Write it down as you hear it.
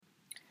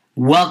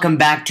Welcome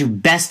back to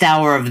Best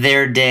Hour of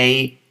Their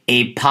Day,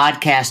 a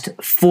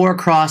podcast for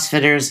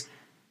CrossFitters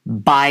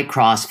by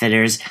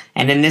CrossFitters.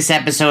 And in this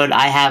episode,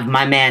 I have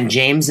my man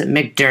James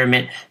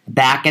McDermott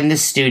back in the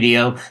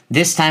studio.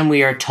 This time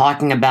we are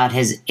talking about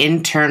his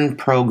intern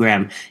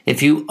program.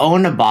 If you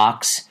own a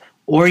box,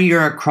 or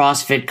you're a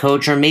CrossFit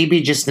coach, or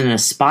maybe just an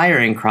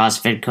aspiring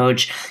CrossFit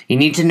coach, you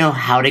need to know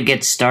how to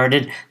get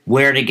started,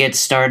 where to get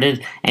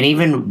started, and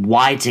even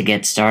why to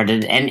get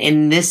started. And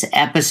in this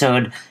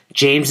episode,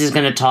 James is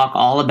going to talk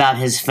all about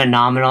his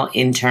phenomenal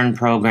intern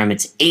program.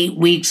 It's 8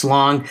 weeks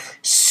long,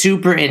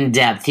 super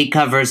in-depth. He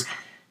covers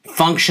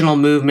functional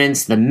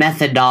movements, the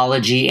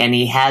methodology, and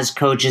he has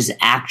coaches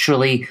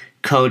actually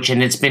coach,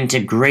 and it's been to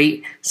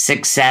great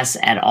success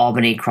at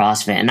Albany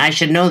CrossFit. And I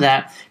should know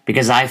that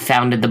because I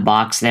founded the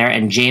box there,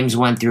 and James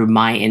went through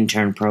my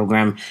intern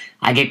program.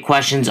 I get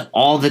questions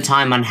all the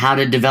time on how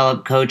to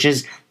develop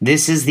coaches.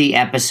 This is the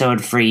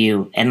episode for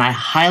you, and I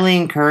highly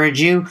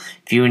encourage you,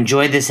 if you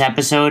enjoyed this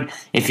episode,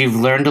 if you've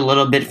learned a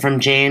little bit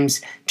from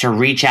James, to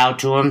reach out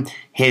to him.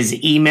 His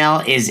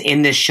email is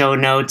in the show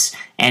notes,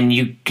 and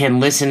you can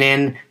listen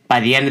in. By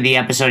the end of the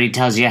episode, he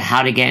tells you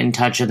how to get in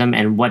touch with him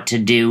and what to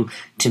do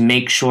to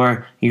make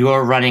sure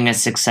you're running a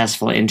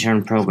successful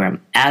intern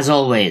program. As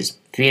always,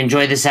 if you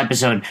enjoyed this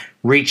episode,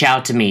 reach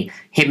out to me.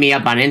 Hit me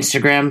up on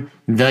Instagram,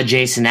 The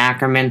Jason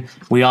Ackerman.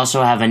 We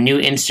also have a new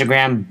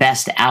Instagram,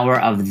 Best Hour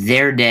of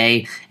Their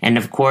Day. And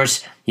of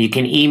course, you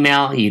can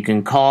email, you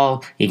can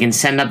call, you can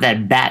send up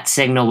that bat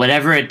signal,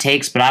 whatever it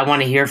takes. But I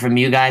want to hear from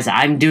you guys.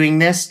 I'm doing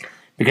this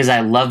because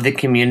I love the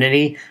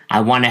community.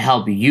 I want to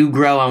help you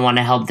grow. I want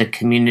to help the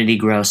community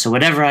grow. So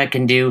whatever I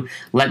can do,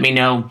 let me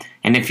know.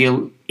 And if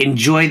you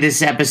enjoy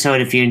this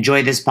episode, if you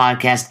enjoy this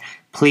podcast,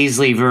 please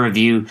leave a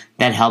review.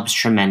 That helps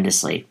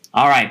tremendously.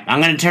 All right, I'm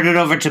going to turn it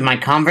over to my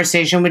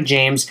conversation with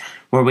James,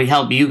 where we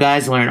help you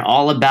guys learn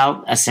all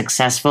about a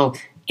successful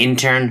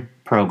intern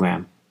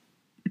program.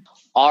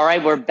 All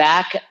right, we're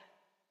back.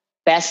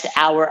 Best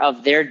Hour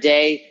of Their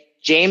Day.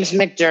 James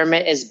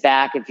McDermott is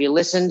back. If you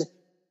listened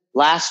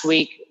last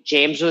week,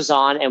 James was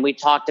on, and we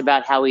talked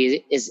about how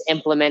he is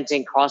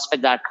implementing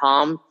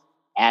CrossFit.com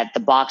at the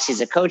box he's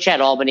a coach at,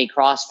 Albany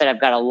CrossFit.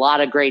 I've got a lot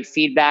of great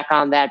feedback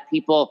on that.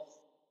 People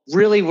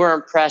really were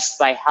impressed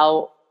by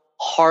how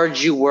hard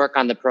you work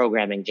on the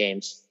programming,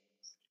 James.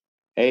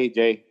 Hey,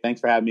 Jay. Thanks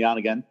for having me on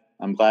again.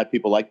 I'm glad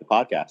people like the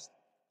podcast.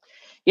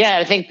 Yeah,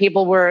 I think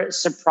people were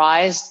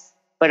surprised,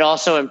 but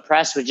also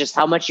impressed with just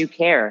how much you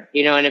care.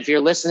 And if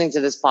you're listening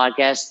to this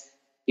podcast,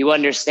 you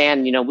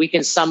understand, we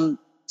can sum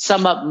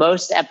up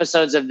most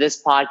episodes of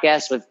this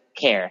podcast with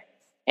care.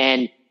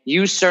 And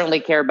you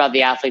certainly care about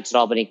the athletes at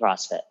Albany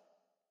CrossFit.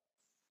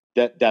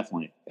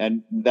 Definitely.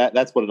 And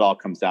that's what it all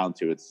comes down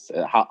to. It's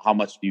how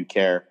much do you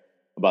care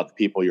about the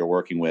people you're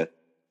working with?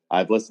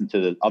 I've listened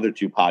to the other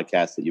two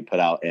podcasts that you put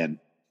out, and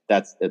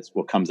it's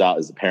what comes out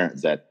as apparent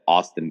is that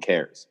Austin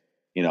cares,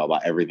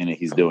 about everything that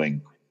he's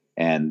doing,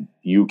 and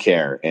you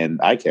care, and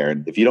I care.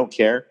 And if you don't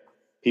care,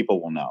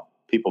 people will know.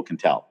 People can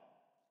tell.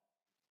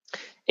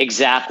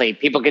 Exactly.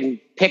 People can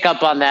pick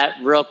up on that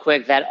real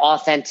quick, that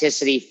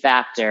authenticity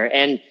factor.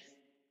 And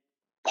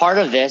part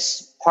of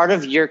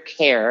your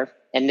care,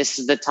 and this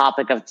is the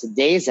topic of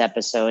today's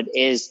episode,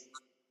 is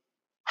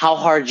how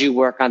hard you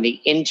work on the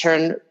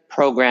intern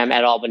program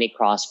at Albany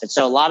CrossFit.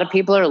 So a lot of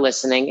people are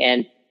listening,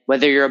 and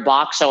whether you're a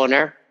box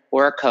owner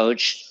or a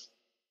coach,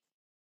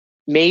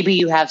 maybe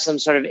you have some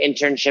sort of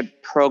internship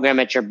program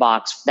at your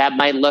box. That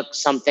might look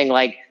something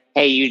like,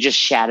 hey, you just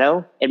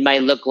shadow. It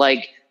might look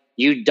like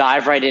you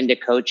dive right into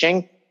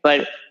coaching.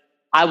 But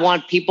I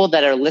want people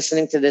that are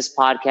listening to this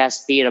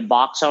podcast, be it a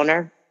box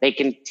owner, they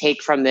can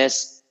take from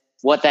this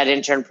what that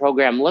intern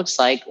program looks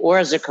like, or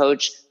as a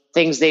coach,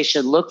 things they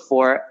should look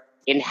for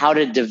in how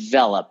to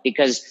develop.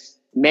 Because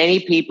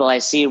many people I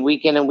see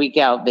week in and week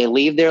out, they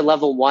leave their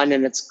level one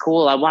and it's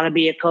cool. I want to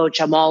be a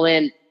coach. I'm all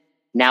in.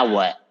 Now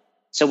what?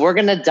 So we're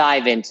going to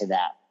dive into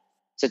that.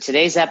 So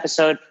today's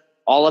episode,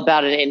 all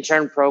about an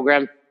intern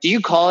program. Do you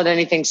call it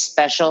anything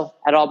special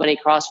at Albany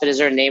CrossFit? Is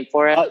there a name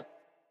for it?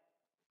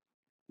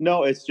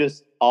 No, it's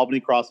just Albany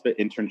CrossFit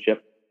Internship.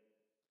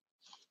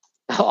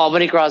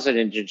 Albany CrossFit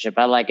Internship.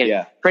 I like it.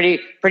 Yeah.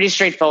 Pretty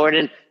straightforward.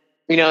 And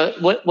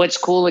what's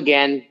cool,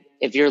 again,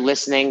 if you're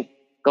listening,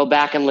 go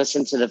back and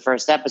listen to the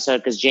first episode,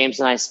 because James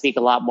and I speak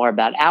a lot more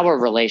about our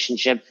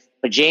relationship.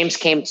 But James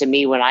came to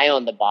me when I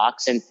owned the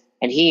box, and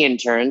he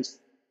interned.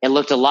 It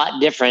looked a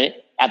lot different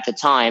at the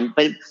time,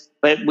 but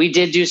we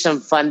did do some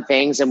fun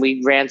things, and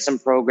we ran some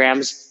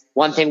programs.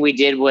 One thing we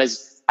did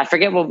was, I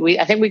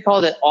think we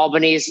called it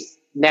Albany's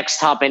Next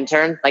Top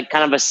Intern, like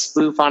kind of a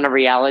spoof on a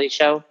reality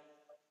show.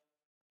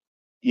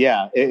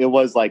 Yeah, it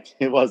was like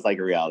a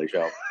reality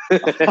show.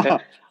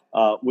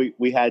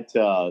 We had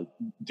to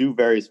do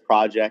various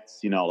projects,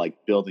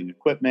 like building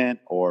equipment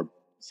or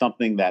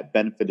something that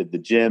benefited the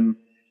gym.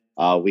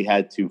 We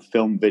had to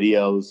film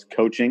videos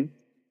coaching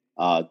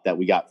that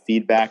we got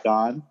feedback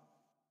on.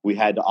 We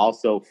had to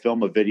also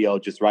film a video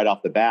just right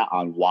off the bat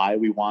on why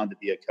we wanted to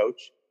be a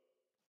coach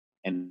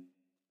and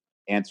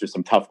answer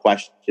some tough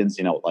questions,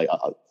 like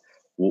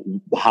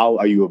How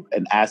are you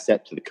an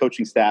asset to the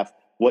coaching staff?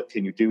 What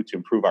can you do to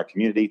improve our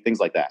community? Things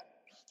like that.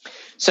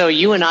 So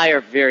you and I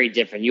are very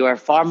different. You are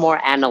far more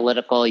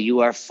analytical. You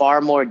are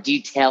far more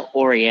detail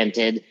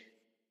oriented.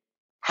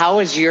 How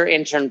is your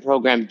intern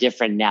program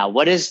different now?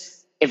 What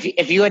is,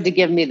 if you had to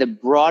give me the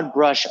broad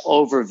brush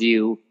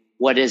overview,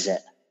 what is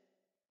it?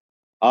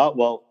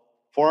 Well,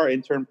 for our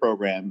intern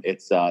program,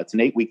 it's an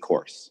 8-week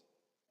course,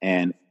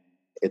 and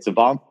it's a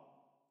volunteer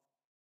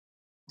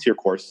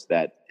course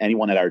that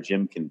anyone at our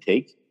gym can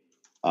take.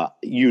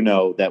 You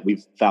know that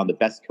we've found the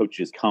best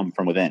coaches come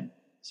from within.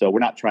 So we're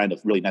not trying to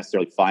really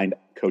necessarily find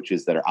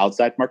coaches that are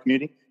outside from our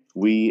community.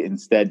 We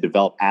instead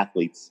develop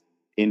athletes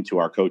into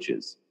our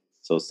coaches.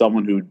 So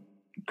someone who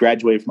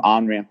graduated from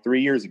on-ramp 3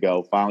 years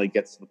ago finally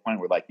gets to the point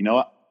where like, you know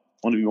what, I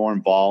want to be more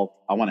involved.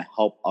 I want to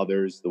help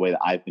others the way that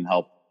I've been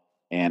helped,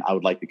 and I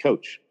would like to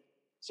coach.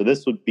 So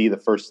this would be the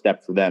first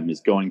step for them, is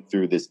going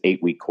through this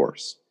 8-week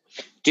course.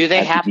 Do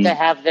they have to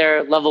have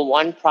their level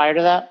 1 prior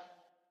to that?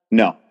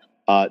 No,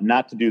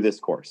 not to do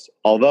this course.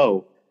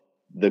 Although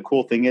the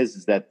cool thing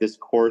is that this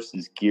course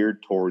is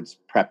geared towards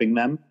prepping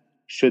them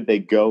should they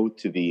go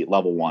to the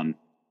level 1,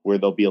 where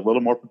they'll be a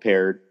little more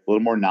prepared, a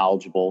little more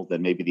knowledgeable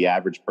than maybe the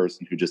average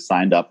person who just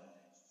signed up,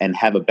 and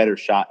have a better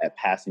shot at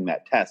passing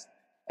that test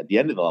at the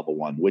end of the level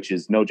 1, which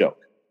is no joke.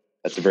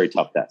 That's a very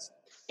tough test.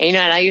 And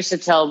I used to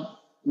tell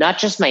not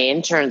just my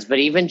interns, but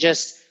even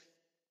just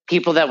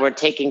people that were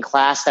taking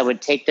class that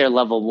would take their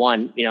level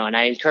 1, and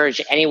I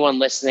encourage anyone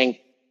listening,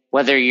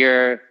 whether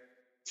you're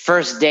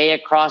first day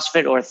at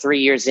CrossFit or 3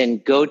 years in,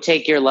 go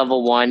take your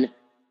level 1.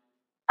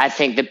 I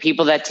think the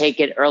people that take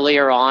it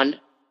earlier on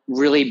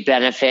really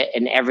benefit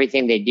in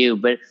everything they do.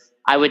 But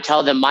I would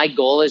tell them my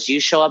goal is you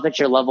show up at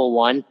your level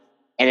 1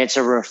 and it's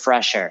a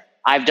refresher.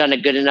 I've done a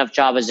good enough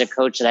job as a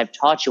coach that I've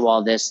taught you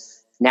all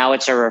this. Now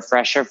it's a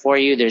refresher for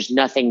you. There's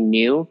nothing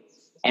new,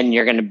 and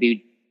you're going to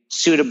be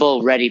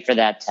suitable, ready for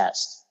that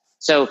test.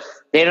 So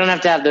they don't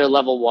have to have their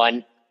level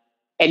 1.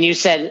 And you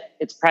said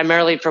it's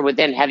primarily for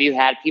within. Have you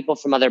had people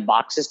from other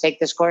boxes take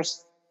this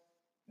course?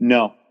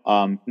 No,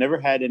 never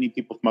had any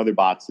people from other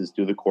boxes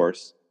do the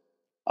course.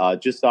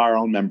 Just our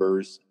own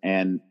members.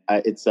 And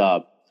it's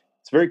a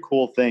very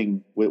cool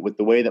thing with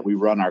the way that we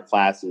run our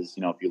classes.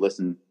 If you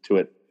listen to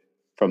it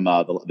from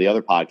the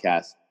other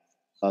podcast,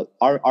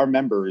 our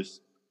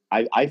members,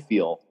 I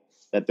feel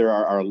that there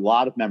are a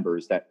lot of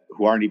members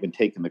who aren't even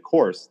taking the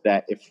course,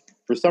 that if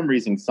for some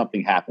reason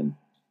something happened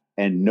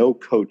and no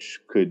coach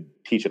could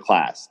teach a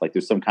class, like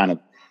there's some kind of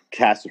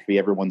catastrophe,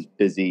 everyone's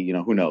busy,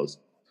 who knows,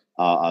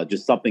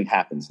 just something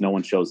happens, no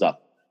one shows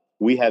up.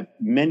 We have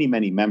many,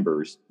 many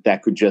members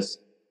that could just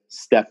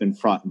step in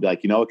front and be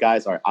like, you know what,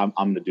 guys, all right, I'm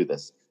going to do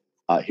this.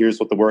 Here's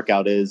what the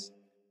workout is.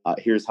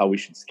 Here's how we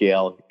should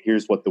scale.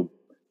 Here's what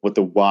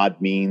the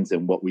WOD means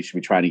and what we should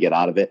be trying to get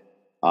out of it.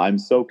 I'm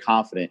so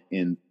confident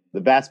in the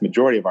vast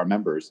majority of our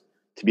members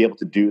to be able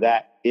to do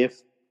that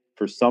if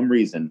for some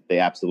reason they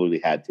absolutely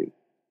had to.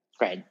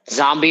 Right.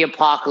 Zombie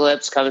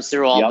apocalypse comes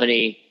through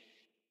Albany.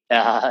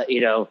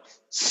 Yep.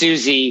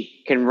 Susie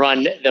can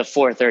run the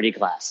 4:30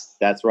 class.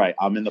 That's right.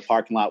 I'm in the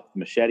parking lot with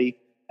machete,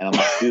 and I'm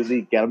like,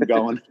 Susie, get them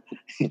going.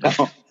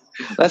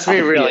 Let's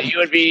be real. You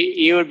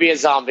would be a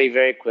zombie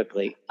very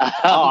quickly.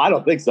 I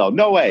don't think so.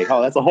 No way.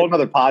 Oh, that's a whole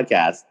nother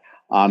podcast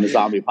on the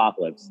zombie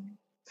apocalypse.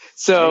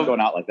 So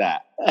going out like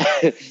that.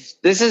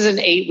 This is an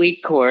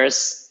 8-week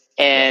course,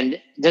 and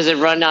does it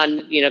run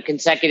on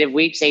consecutive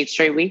weeks, 8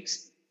 straight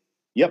weeks?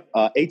 Yep,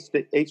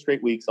 8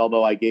 straight weeks.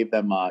 Although I gave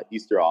them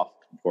Easter off,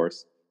 of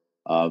course.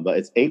 But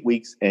it's 8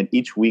 weeks, and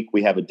each week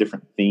we have a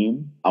different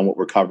theme on what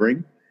we're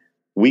covering.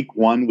 Week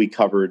 1, we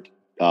covered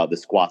the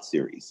squat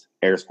series: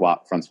 air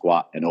squat, front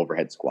squat, and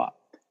overhead squat.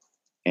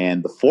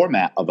 And the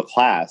format of a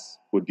class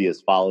would be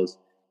as follows.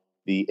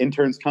 The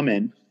interns come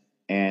in,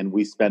 and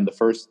we spend the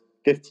first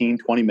 15,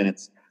 20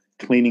 minutes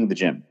cleaning the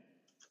gym,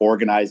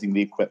 organizing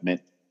the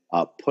equipment,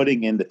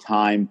 putting in the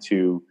time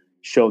to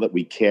show that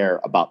we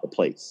care about the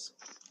place.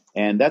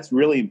 And that's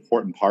really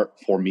important part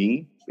for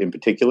me in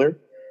particular,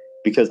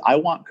 because I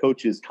want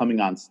coaches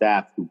coming on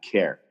staff who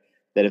care,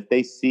 that if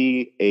they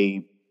see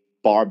a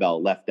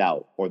barbell left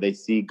out or they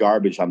see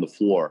garbage on the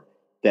floor,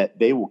 that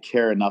they will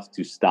care enough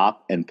to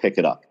stop and pick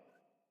it up.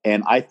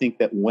 And I think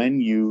that when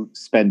you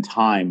spend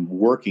time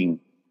working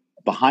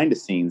behind the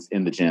scenes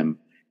in the gym,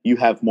 you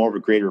have more of a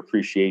greater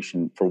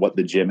appreciation for what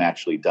the gym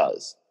actually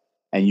does.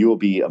 And you will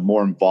be a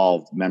more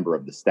involved member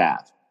of the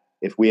staff.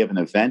 If we have an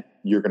event,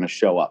 you're going to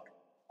show up.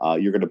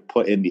 You're going to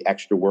put in the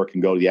extra work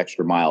and go the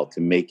extra mile to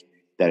make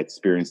that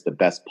experience the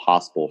best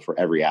possible for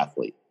every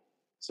athlete.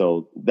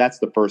 So that's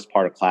the first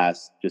part of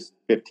class, just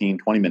 15,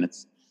 20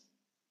 minutes.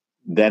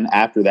 Then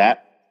after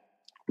that,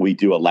 we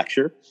do a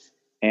lecture.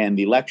 And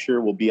the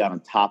lecture will be on a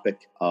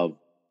topic of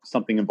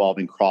something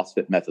involving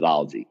CrossFit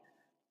methodology.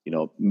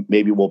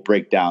 Maybe we'll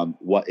break down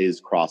what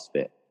is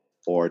CrossFit,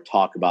 or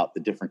talk about the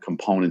different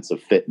components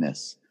of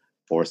fitness,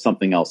 or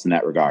something else in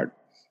that regard.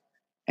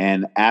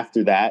 And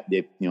after that,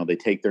 they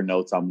take their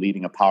notes. I'm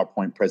leading a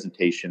PowerPoint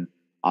presentation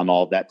on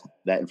all that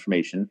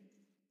information.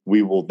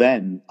 We will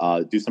then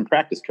do some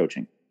practice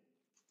coaching.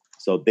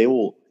 So they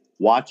will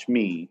watch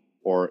me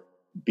or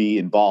be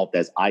involved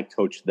as I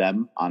coach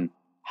them on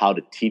how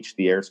to teach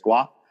the air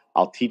squat.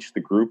 I'll teach the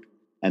group,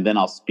 and then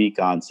I'll speak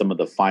on some of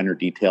the finer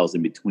details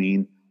in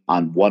between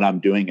on what I'm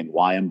doing and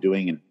why I'm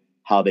doing and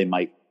how they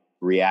might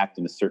react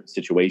in a certain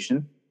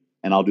situation.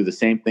 And I'll do the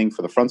same thing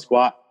for the front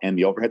squat and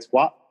the overhead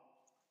squat.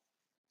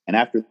 And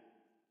after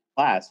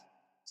class,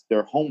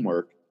 their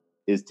homework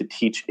is to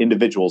teach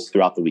individuals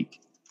throughout the week.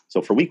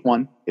 So for week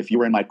 1, if you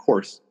were in my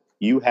course,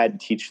 you had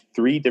to teach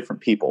 3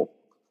 different people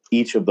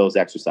each of those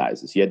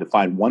exercises. You had to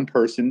find one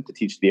person to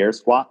teach the air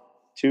squat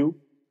to,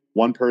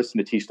 one person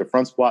to teach the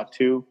front squat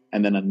to,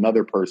 and then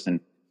another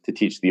person to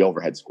teach the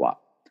overhead squat.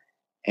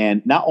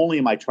 And not only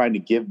am I trying to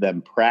give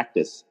them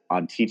practice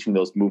on teaching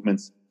those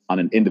movements on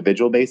an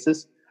individual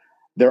basis,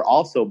 they're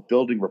also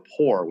building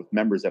rapport with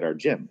members at our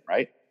gym,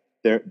 right?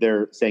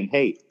 They're saying,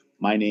 hey,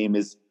 my name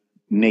is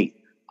Nate.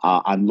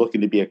 I'm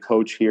looking to be a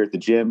coach here at the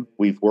gym.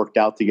 We've worked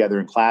out together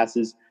in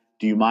classes.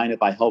 Do you mind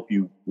if I help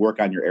you work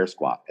on your air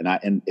squat?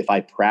 And if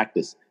I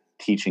practice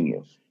teaching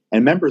you?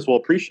 And members will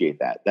appreciate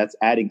that. That's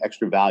adding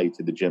extra value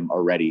to the gym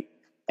already.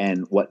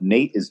 And what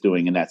Nate is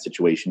doing in that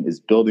situation is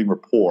building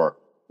rapport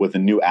with a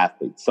new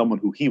athlete, someone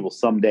who he will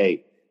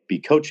someday be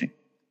coaching.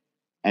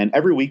 And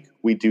every week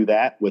we do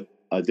that with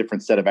a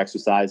different set of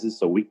exercises.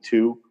 So week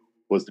 2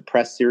 was the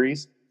press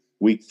series.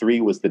 Week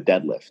 3 was the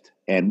deadlift.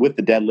 And with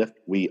the deadlift,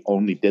 we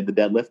only did the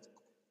deadlift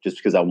just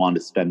because I wanted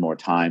to spend more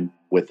time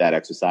with that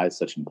exercise,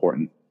 such an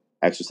important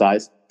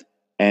exercise.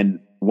 And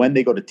when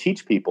they go to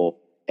teach people,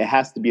 it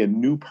has to be a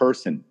new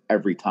person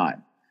every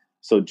time.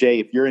 So Jay,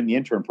 if you're in the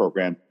intern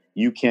program,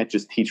 you can't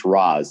just teach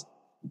Roz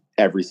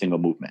every single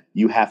movement.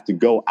 You have to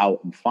go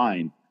out and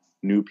find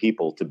new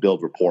people to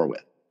build rapport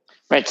with.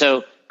 Right.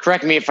 So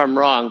correct me if I'm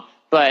wrong,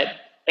 but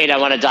I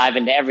want to dive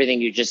into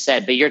everything you just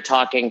said, but you're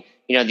talking,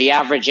 the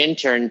average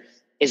intern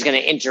is going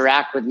to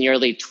interact with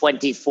nearly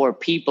 24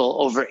 people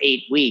over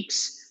 8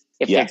 weeks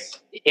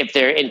if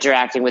they're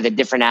interacting with a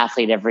different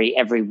athlete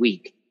every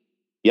week.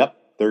 Yep.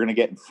 They're going to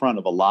get in front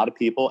of a lot of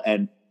people,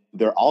 and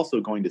they're also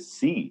going to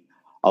see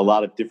a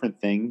lot of different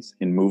things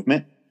in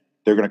movement.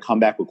 They're going to come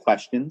back with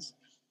questions.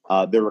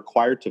 They're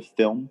required to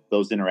film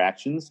those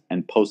interactions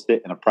and post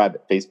it in a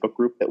private Facebook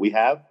group that we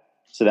have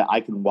so that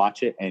I can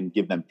watch it and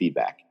give them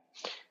feedback.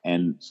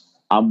 And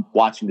I'm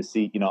watching to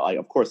see,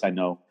 of course I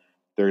know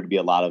there are going to be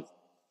a lot of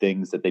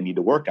things that they need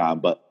to work on,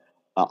 but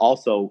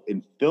also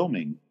in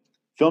filming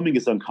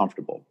is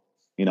uncomfortable.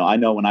 I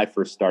know when I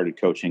first started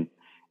coaching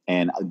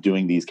and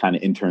doing these kind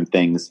of intern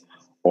things,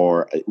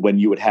 or when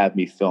you would have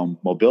me film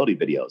mobility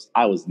videos,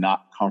 I was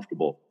not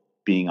comfortable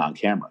being on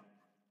camera.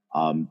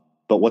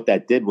 But what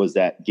that did was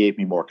that gave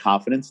me more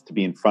confidence to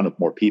be in front of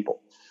more people,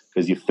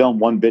 because you film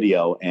one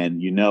video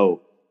and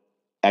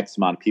X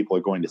amount of people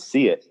are going to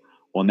see it.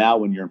 Well, now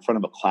when you're in front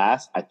of a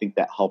class, I think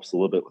that helps a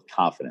little bit with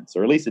confidence,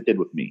 or at least it did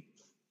with me.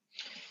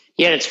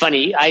 Yeah, it's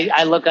funny.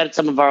 I look at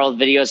some of our old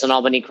videos on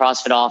Albany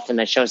CrossFit often.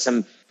 I show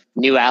some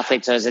new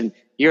athletes, and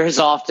yours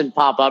often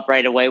pop up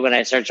right away when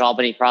I search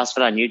Albany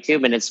CrossFit on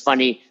YouTube. And it's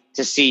funny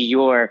to see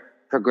your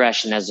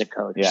progression as a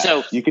coach. Yeah.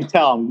 So you can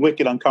tell I'm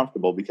wicked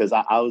uncomfortable because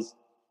I was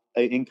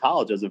in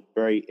college. I was a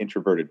very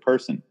introverted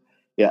person.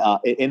 Yeah,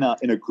 in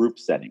a group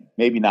setting,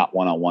 maybe not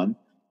one-on-one,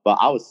 but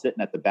I was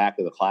sitting at the back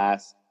of the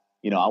class.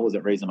 I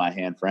wasn't raising my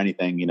hand for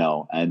anything.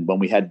 And when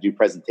we had to do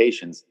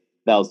presentations,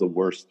 that was the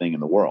worst thing in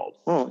the world.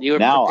 Well, you were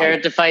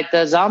prepared to fight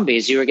the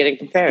zombies. You were getting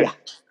prepared. Yeah,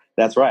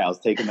 that's right. I was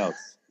taking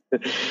notes.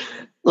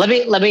 Let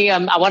me.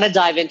 I want to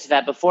dive into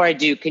that. Before I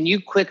do, can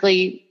you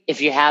quickly,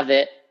 if you have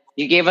it,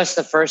 you gave us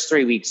the first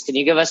 3 weeks. Can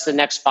you give us the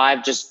next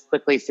 5 just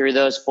quickly through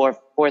those 4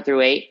 through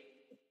 8?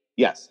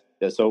 Yes.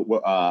 So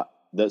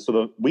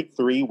the week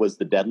 3 was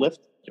the deadlift.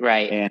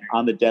 Right. And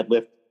on the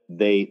deadlift,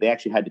 they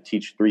actually had to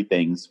teach 3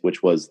 things,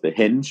 which was the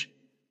hinge.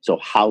 So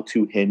how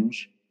to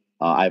hinge.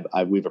 We have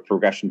a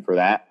progression for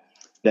that.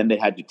 Then they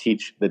had to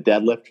teach the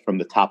deadlift from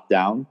the top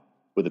down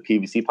with a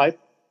PVC pipe,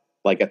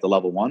 like at the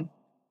level 1.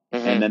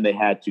 Mm-hmm. And then they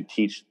had to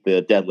teach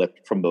the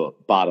deadlift from the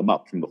bottom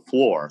up, from the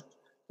floor,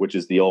 which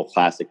is the old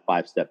classic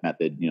 5-step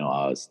method,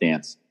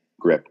 stance,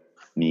 grip,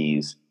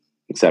 knees,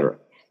 etc.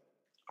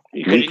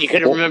 You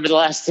couldn't remember the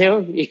last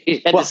 2?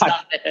 You had to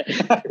stop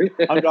there.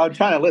 I'm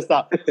trying to list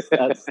out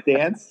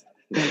stance,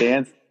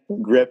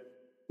 grip,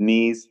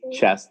 knees,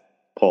 chest,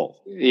 pull.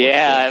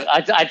 Yeah,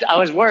 I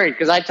was worried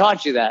because I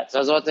taught you that. So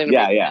I was wanting to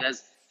make that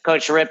as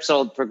Coach Rip's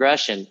old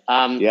progression.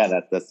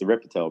 That's the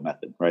Ripito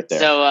method right there.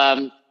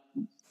 So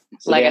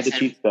like I said, to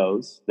teach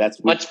those.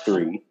 That's week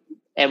 3.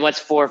 And what's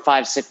 4,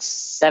 5, 6,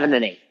 7,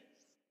 and 8?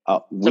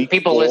 So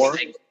people 4,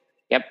 listening.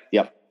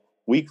 Yep.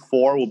 Week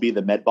 4 will be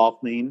the med ball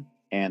clean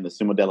and the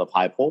sumo deadlift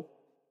high pull.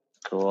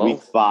 Cool.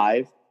 Week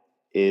 5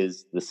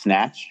 is the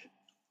snatch,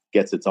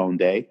 gets its own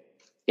day.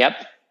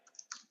 Yep.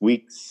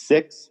 Week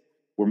 6,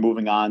 we're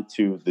moving on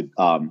to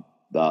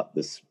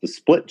the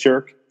split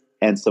jerk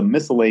and some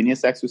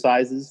miscellaneous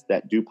exercises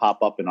that do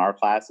pop up in our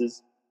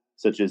classes,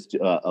 such as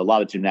a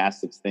lot of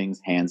gymnastics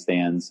things,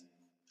 handstands,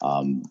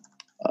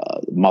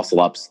 muscle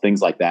ups,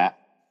 things like that.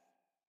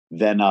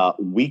 Then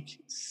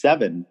week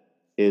 7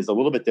 is a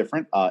little bit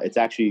different. It's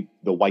actually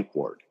the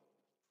whiteboard.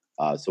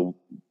 So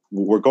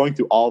we're going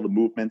through all the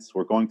movements.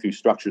 We're going through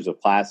structures of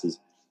classes.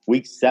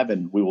 Week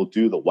 7, we will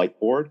do the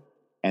whiteboard,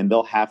 and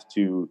they'll have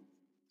to,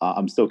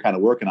 I'm still kind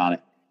of working on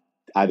it,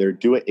 either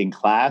do it in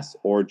class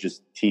or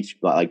just teach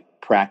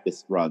like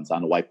practice runs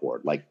on the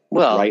whiteboard, like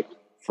write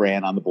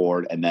Fran on the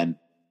board and then,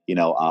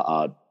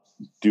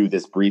 do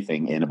this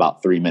briefing in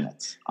about 3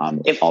 minutes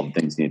on all the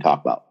things you need to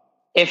talk about.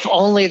 If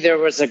only there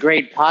was a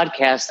great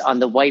podcast on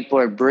the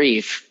whiteboard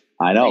brief.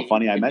 I know.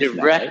 Funny I mentioned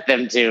that. Direct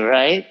them to,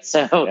 right?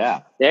 So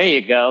there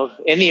you go.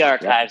 In the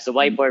archives, the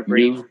whiteboard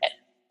brief.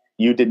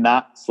 You did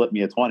not slip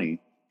me a 20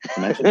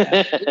 to mention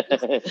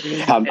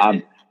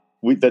that.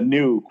 The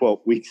new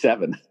quote, week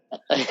 7.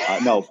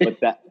 No, but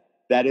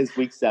that is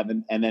week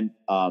 7. And then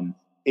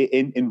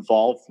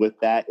involved with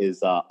that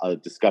is a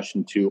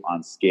discussion too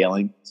on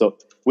scaling. So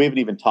we haven't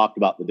even talked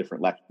about the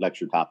different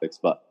lecture topics,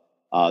 but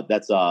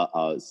that's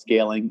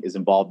scaling is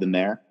involved in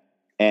there.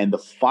 And the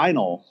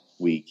final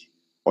week,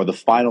 or the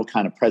final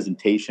kind of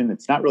presentation,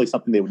 it's not really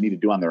something they would need to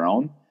do on their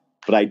own,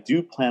 but I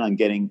do plan on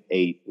getting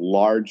a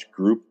large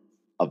group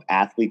of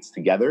athletes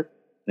together.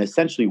 And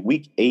essentially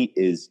week 8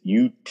 is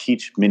you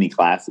teach mini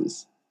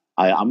classes.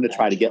 I'm going to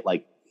try to get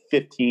like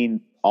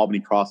 15 Albany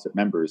CrossFit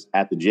members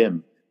at the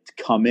gym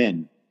to come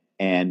in,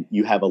 and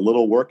you have a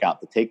little workout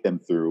to take them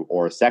through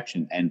or a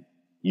section, and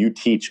you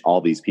teach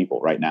all these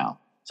people right now.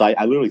 So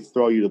I literally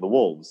throw you to the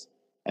wolves,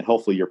 and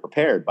hopefully you're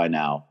prepared by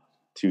now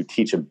to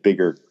teach a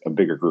bigger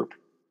group.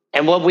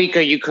 And what week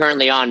are you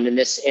currently on in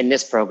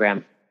this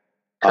program?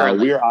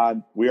 We are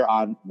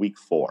on week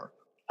 4.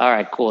 All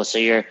right, cool. So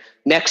you're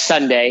next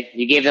Sunday.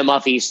 You gave them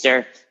off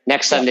Easter.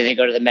 Next Sunday they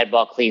go to the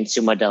Medball Clean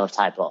Sumo Deadlift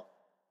High Pull.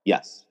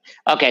 Yes.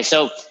 Okay,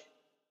 so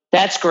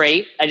that's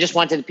great. I just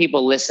wanted the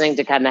people listening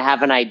to kind of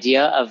have an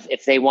idea of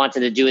if they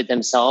wanted to do it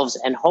themselves,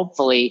 and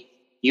hopefully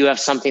you have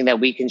something that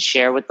we can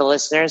share with the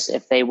listeners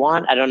if they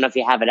want. I don't know if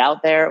you have it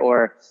out there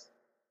or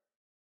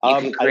you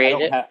can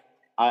create it.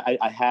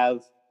 I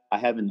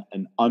have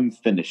an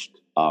unfinished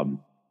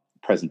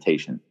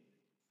presentation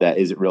that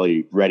isn't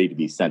really ready to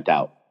be sent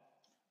out.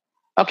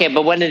 Okay,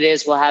 but when it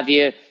is, we'll have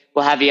you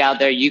out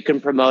there. You can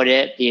promote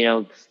it,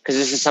 because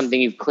this is something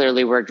you've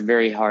clearly worked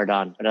very hard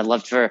on. But I'd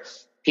love for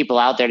people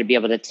out there to be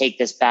able to take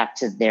this back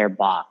to their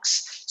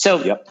box.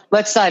 So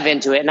Let's dive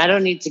into it. And I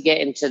don't need to get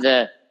into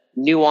the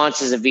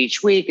nuances of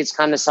each week. It's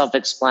kind of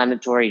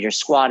self-explanatory. You're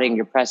squatting,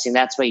 you're pressing.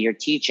 That's what you're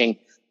teaching.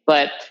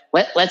 But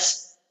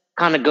let's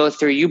kind of go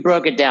through. You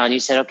broke it down. You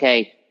said,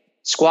 okay,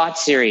 squat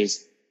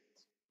series.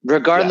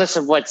 Regardless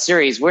of what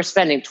series, we're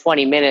spending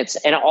 20 minutes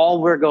and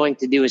all we're going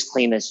to do is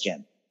clean this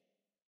gym.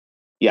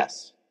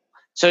 Yes.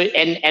 So,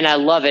 and I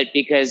love it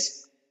because,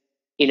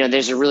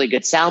 there's a really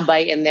good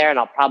soundbite in there, and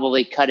I'll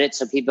probably cut it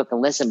so people can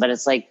listen, but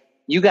it's like,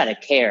 you got to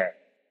care.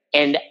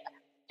 And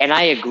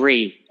I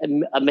agree.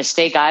 A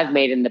mistake I've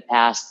made in the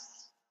past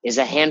is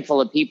a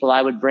handful of people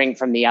I would bring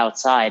from the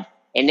outside,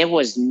 and it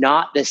was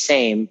not the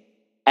same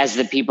as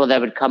the people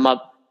that would come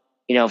up,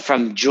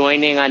 from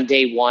joining on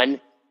day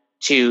 1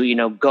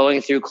 to,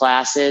 going through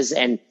classes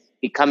and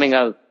becoming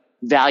a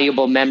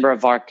valuable member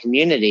of our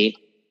community,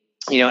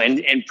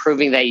 and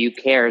proving that you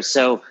care.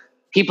 So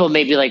people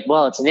may be like,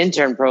 well, it's an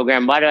intern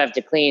program. Why do I have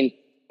to clean?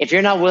 If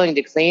you're not willing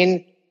to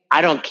clean, I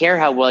don't care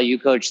how well you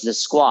coach the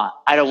squat.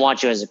 I don't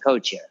want you as a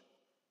coach here.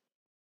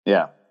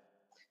 Yeah.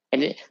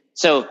 And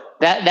so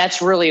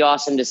that's really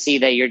awesome to see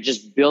that you're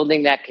just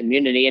building that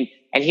community.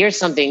 And here's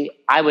something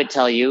I would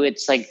tell you.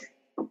 It's like,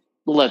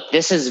 look,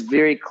 this is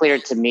very clear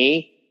to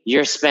me.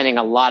 You're spending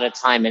a lot of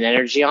time and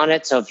energy on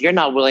it. So if you're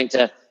not willing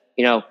to,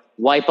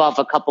 wipe off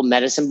a couple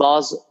medicine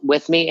balls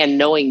with me, and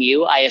knowing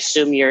you, I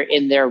assume you're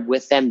in there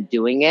with them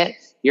doing it.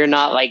 You're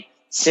not like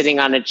sitting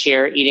on a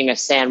chair eating a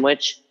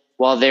sandwich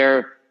while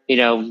they're,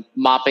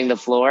 mopping the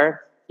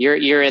floor.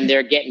 You're in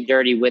there getting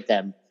dirty with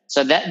them.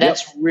 So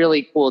that's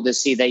really cool to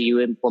see that you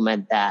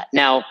implement that.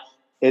 Now,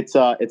 it's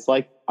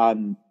like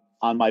on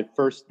my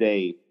first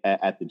day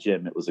at the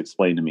gym, it was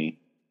explained to me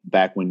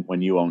back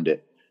when you owned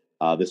it.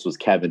 This was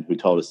Kevin who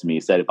told us to me. He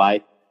said, if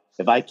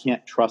I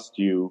can't trust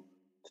you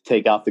to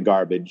take out the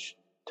garbage,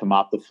 to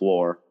mop the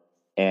floor,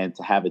 and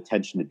to have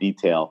attention to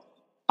detail,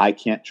 I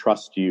can't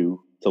trust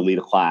you to lead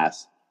a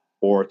class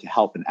or to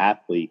help an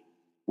athlete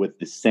with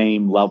the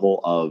same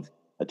level of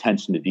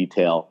attention to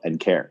detail and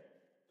care.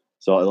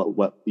 So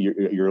what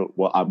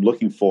I'm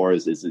looking for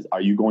is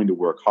are you going to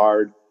work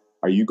hard?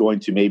 Are you going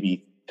to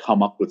maybe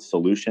come up with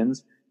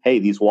solutions? Hey,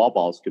 these wall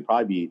balls could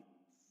probably be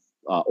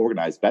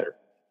organized better.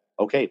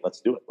 Okay, let's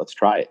do it. Let's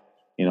try it.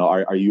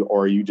 Are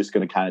you just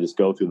going to kind of just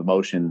go through the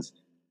motions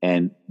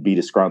and be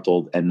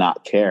disgruntled and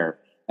not care?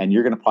 And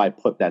you're going to probably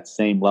put that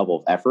same level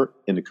of effort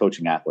into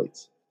coaching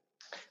athletes.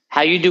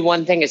 How you do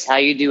one thing is how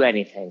you do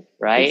anything,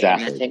 right?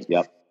 Exactly.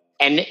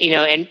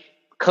 And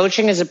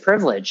coaching is a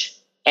privilege,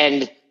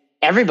 and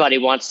everybody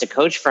wants to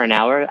coach for an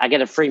hour. I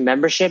get a free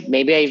membership.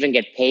 Maybe I even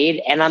get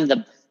paid, and I'm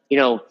the,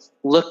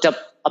 looked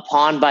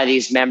upon by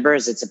these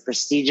members. It's a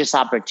prestigious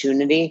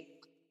opportunity.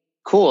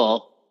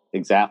 Cool.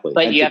 Exactly.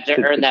 But you have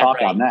to earn that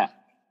right. On that,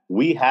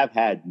 we have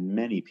had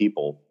many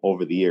people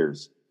over the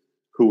years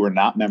who were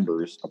not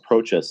members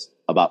approach us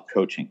about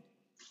coaching.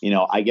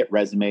 I get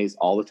resumes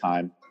all the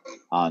time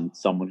on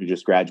someone who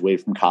just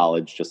graduated from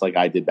college, just like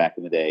I did back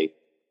in the day,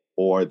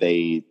 or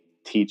they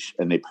teach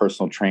and they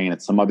personal train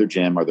at some other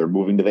gym, or they're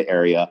moving to the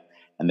area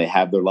and they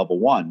have their level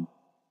 1.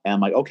 And I'm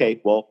like,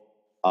 okay, well,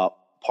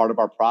 part of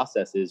our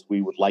process is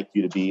we would like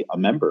you to be a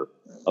member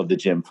of the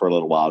gym for a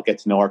little while, get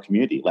to know our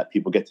community, let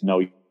people get to know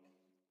you.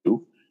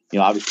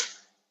 Obviously,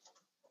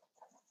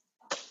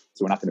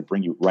 so we're not going to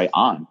bring you right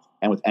on.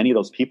 And with any of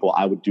those people,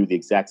 I would do the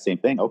exact same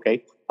thing.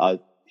 Okay,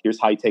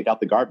 here's how you take out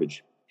the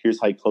garbage.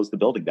 Here's how you close the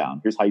building down.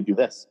 Here's how you do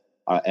this,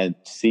 and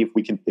see if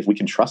we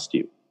can trust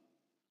you.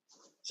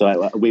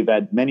 So we've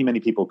had many, many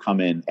people come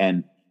in,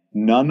 and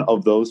none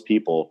of those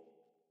people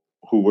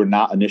who were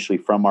not initially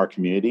from our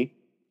community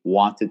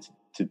wanted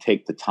to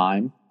take the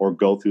time or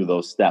go through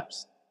those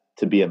steps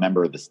to be a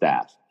member of the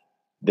staff.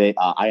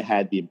 I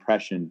had the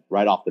impression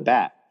right off the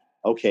bat,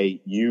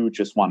 okay, you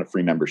just want a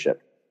free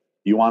membership.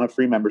 You want a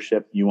free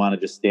membership. You want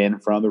to just stand in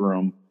front of the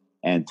room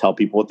and tell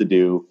people what to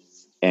do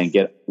and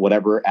get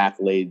whatever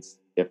accolades,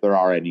 if there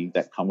are any,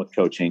 that come with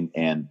coaching,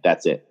 and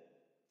that's it.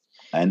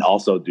 And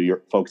also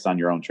focus on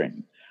your own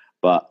training.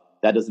 But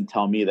that doesn't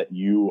tell me that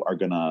you are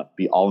going to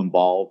be all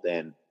involved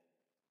and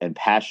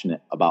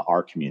passionate about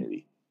our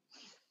community.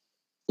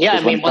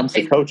 Yeah, when it comes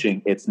to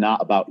coaching, it's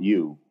not about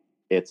you,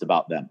 it's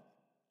about them.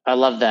 I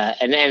love that.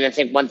 And I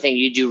think one thing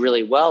you do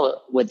really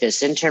well with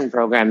this intern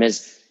program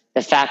is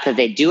the fact that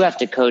they do have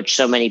to coach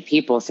so many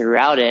people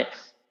throughout it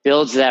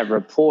builds that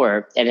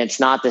rapport. And it's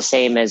not the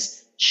same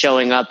as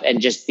showing up and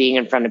just being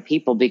in front of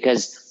people,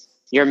 because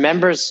your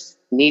members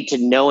need to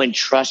know and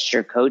trust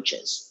your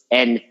coaches.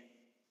 And,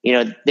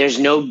 there's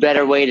no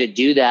better way to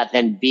do that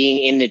than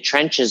being in the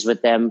trenches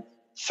with them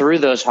through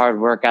those hard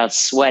workouts,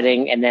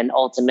 sweating, and then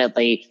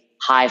ultimately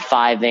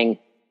high-fiving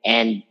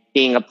and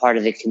being a part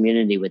of the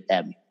community with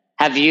them.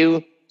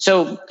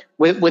 So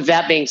with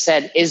that being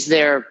said, is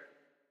there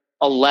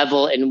a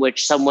level in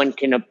which someone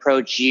can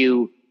approach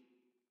you?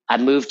 I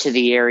moved to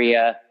the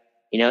area,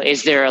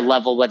 is there a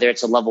level, whether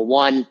it's a level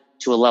 1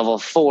 to a level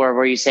 4,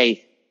 where you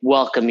say,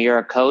 welcome, you're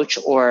a coach,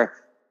 or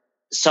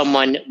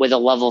someone with a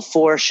level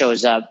 4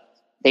 shows up,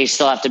 they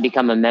still have to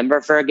become a member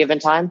for a given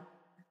time?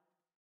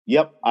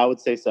 Yep, I would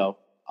say so.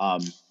 I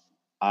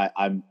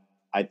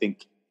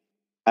think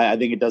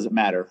it doesn't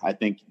matter. I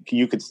think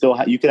you could still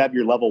you could have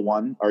your level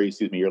 1, or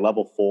your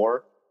level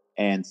 4,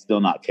 and still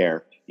not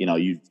care.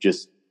 You've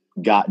just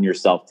gotten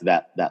yourself to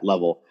that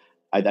level.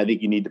 I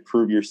think you need to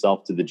prove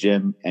yourself to the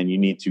gym, and you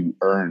need to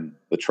earn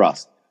the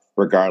trust,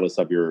 regardless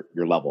of your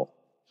level.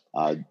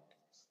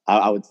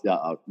 I would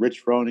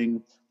Rich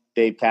Froning,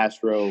 Dave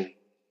Castro,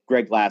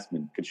 Greg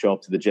Glassman could show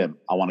up to the gym.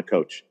 I want to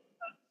coach.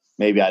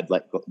 Maybe I'd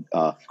let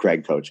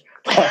Greg coach.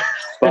 I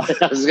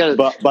was going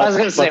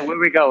to say, where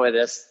we go with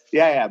this?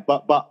 Yeah.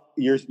 But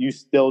you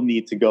still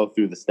need to go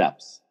through the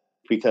steps,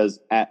 because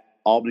at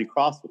Albany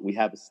CrossFit we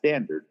have a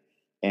standard,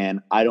 and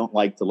I don't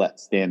like to let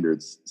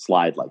standards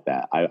slide like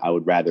that. I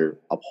would rather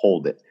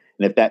uphold it.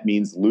 And if that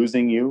means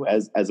losing you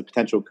as a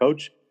potential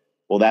coach,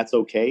 well, that's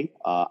okay.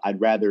 I'd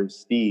rather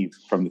Steve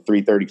from the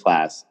 330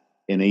 class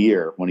in a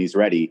year, when he's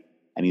ready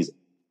and he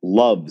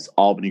loves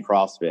Albany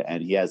CrossFit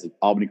and he has an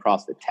Albany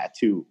CrossFit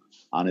tattoo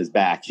on his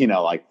back,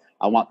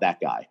 I want that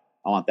guy.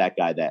 I want that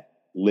guy that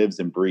lives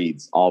and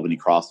breathes Albany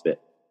CrossFit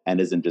and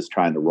isn't just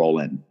trying to roll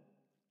in.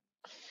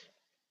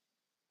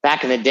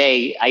 Back in the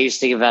day, I used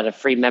to give out a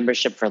free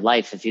membership for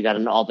life if you got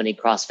an Albany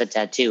CrossFit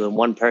tattoo, and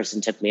one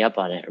person took me up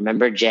on it.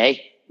 Remember,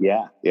 Jay?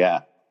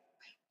 Yeah.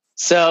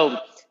 So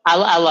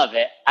I love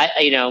it.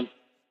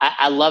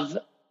 I love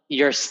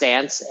your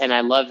stance, and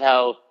I love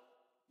how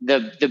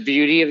the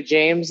beauty of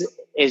James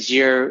is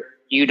you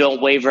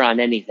don't waver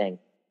on anything.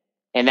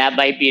 And that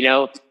might be,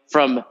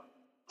 from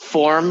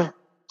form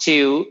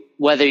to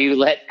whether you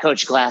let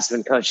Coach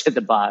Glassman coach at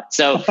the box.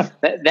 So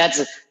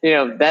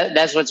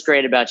that's what's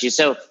great about you.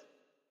 So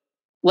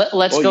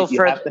let's go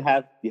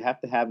further. You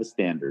have to have a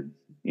standard,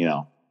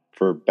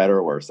 for better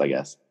or worse, I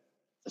guess.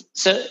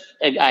 So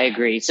I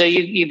agree. So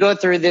you go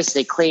through this,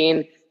 they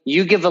clean,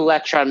 you give a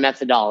lecture on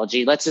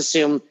methodology. Let's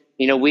assume,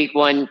 week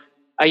 1,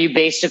 are you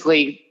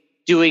basically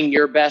doing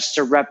your best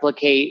to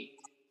replicate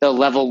the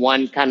level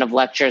 1 kind of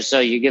lecture? So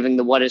you're giving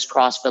the What is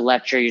CrossFit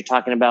lecture. You're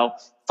talking about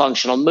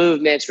functional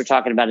movements. We're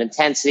talking about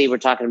intensity. We're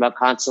talking about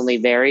constantly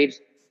varied.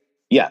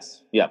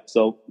 Yes. Yeah.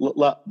 So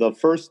the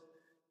first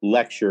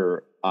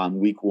lecture on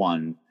week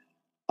 1,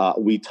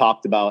 we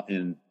talked about,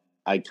 and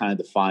I kind of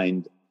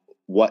defined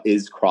what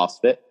is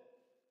CrossFit.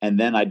 And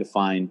then I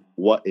defined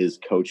what is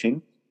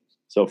coaching.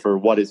 So for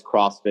what is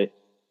CrossFit,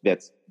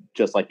 that's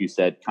just like you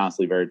said,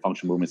 constantly varied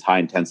functional movements, high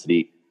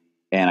intensity.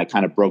 And I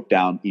kind of broke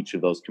down each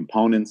of those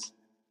components.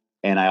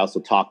 And I also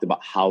talked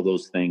about how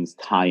those things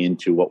tie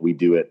into what we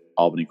do at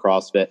Albany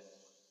CrossFit.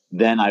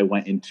 Then I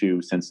went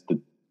into, since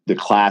the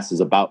class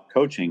is about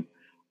coaching,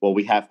 well,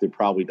 we have to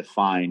probably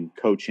define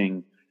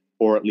coaching,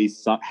 or at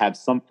least have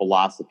some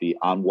philosophy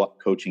on what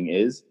coaching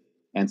is,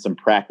 and some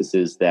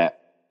practices that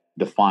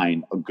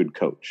define a good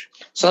coach.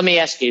 So let me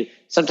ask you,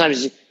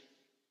 sometimes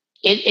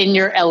in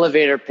your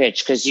elevator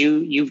pitch, because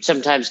you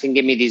sometimes can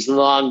give me these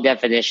long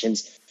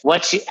definitions.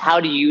 How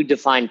do you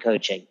define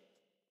coaching?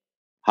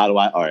 How do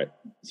I? All right.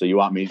 So you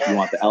want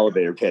the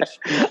elevator pitch?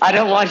 I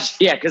don't want,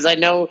 because I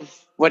know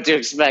what to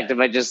expect if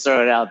I just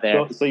throw it out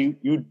there. So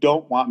you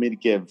don't want me to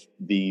give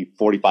the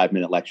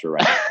 45-minute lecture,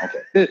 right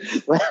now?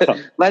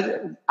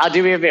 Okay. I'll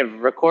do me a favor.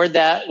 Record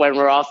that when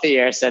we're off the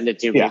air. Send it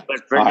to me.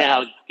 But for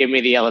now, give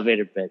me the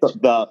elevator pitch.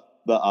 So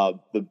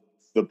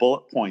the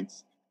bullet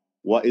points.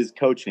 What is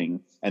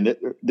coaching? And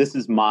this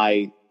is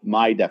my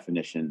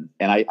definition.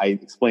 And I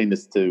explain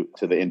this to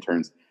the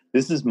interns.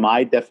 This is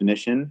my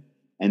definition.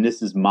 And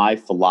this is my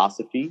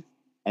philosophy,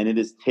 and it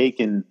has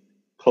taken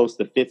close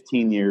to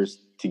 15 years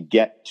to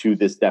get to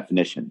this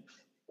definition.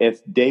 If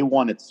day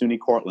one at SUNY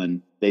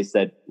Cortland, they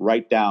said,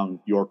 write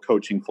down your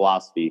coaching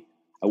philosophy,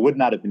 I would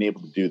not have been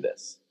able to do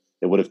this.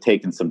 It would have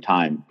taken some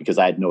time because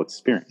I had no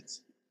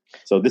experience.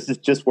 So this is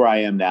just where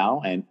I am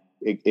now, and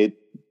it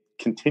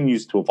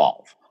continues to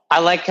evolve. I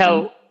like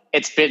how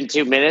it's been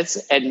 2 minutes,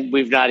 and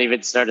we've not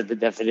even started the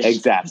definition.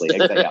 Exactly.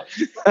 Yeah.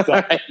 So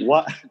right.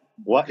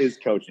 What is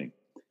coaching?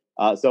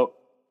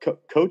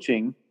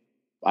 Coaching,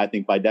 I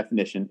think by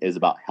definition, is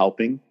about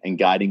helping and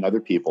guiding other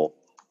people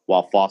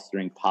while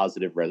fostering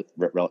positive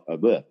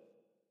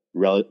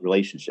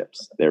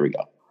relationships. There we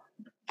go.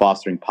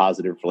 Fostering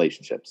positive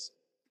relationships.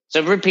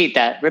 So repeat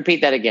that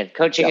again.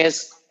 Coaching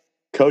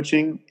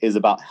is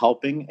about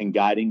helping and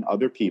guiding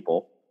other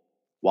people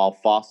while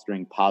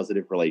fostering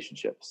positive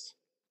relationships.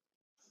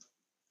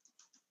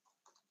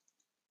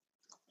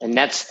 And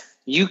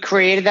you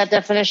created that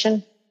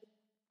definition?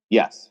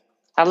 Yes.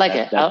 I like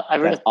it.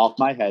 That's off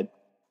my head.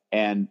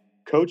 And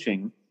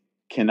coaching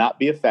cannot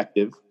be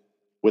effective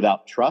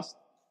without trust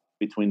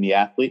between the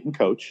athlete and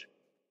coach,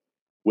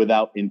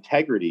 without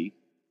integrity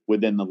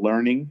within the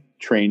learning,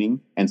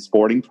 training, and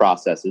sporting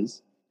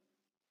processes,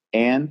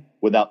 and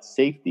without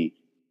safety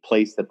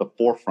placed at the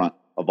forefront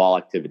of all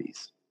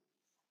activities.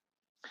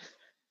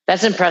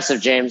 That's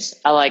impressive, James.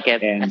 I like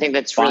it. And I think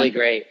that's really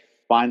great.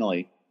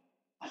 Finally,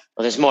 well,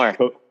 there's more.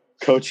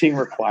 Coaching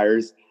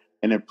requires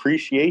an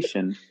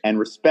appreciation and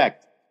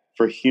respect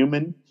for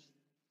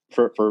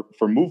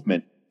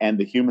movement and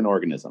the human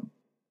organism.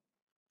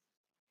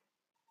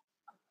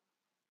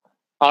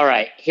 All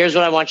right. Here's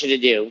what I want you to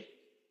do.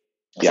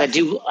 Yes.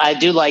 I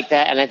do like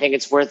that, and I think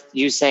it's worth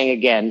you saying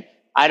again.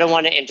 I don't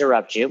want to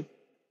interrupt you.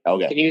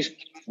 Okay. Can you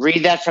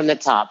read that from the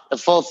top, the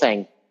full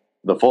thing?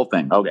 The full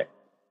thing. Okay.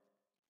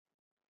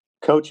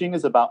 Coaching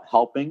is about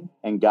helping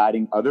and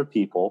guiding other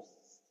people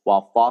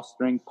while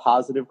fostering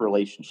positive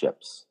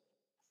relationships.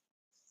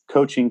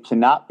 Coaching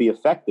cannot be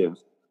effective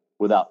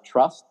without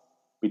trust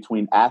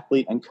between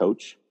athlete and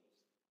coach,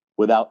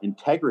 without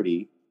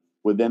integrity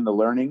within the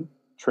learning,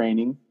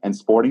 training, and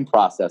sporting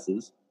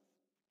processes,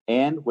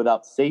 and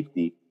without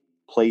safety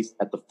placed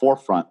at the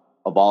forefront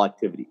of all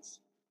activities.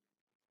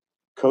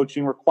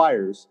 Coaching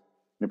requires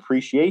an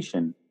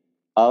appreciation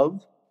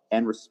of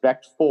and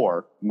respect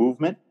for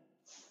movement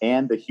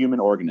and the human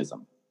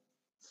organism.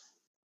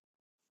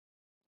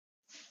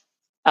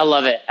 I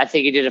love it. I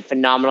think you did a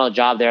phenomenal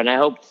job there. And I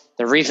hope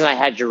the reason I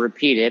had you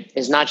repeat it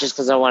is not just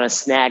because I want to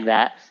snag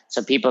that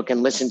so people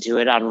can listen to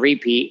it on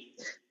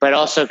repeat, but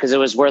also because it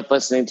was worth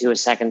listening to a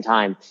second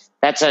time.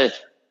 That's a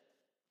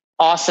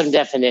awesome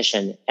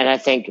definition. And I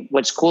think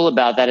what's cool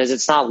about that is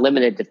it's not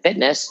limited to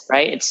fitness,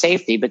 right? It's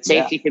safety, but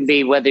safety can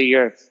be whether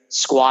you're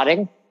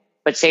squatting,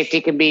 but safety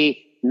can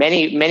be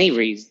many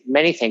reasons,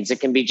 many things. It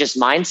can be just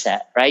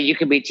mindset, right? You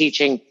could be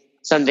teaching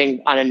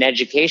something on an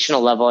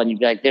educational level and you'd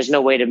be like, there's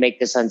no way to make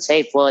this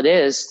unsafe. Well, it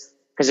is,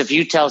 because if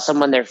you tell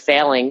someone they're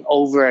failing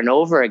over and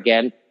over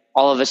again,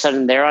 all of a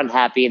sudden they're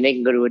unhappy and they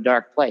can go to a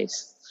dark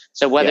place.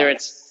 So whether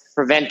it's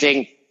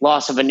preventing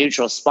loss of a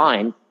neutral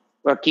spine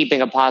or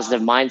keeping a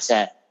positive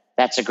mindset,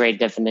 that's a great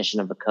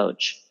definition of a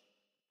coach.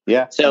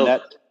 Yeah.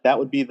 So that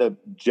would be the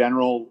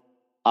general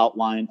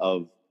outline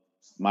of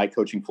my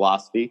coaching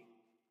philosophy.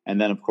 And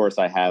then, of course,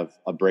 I have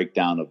a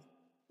breakdown of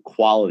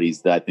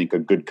qualities that I think a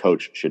good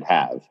coach should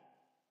have.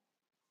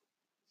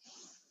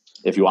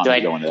 If you want me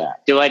to go into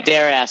that. Do I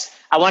dare ask?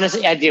 I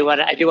do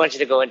want you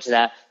to go into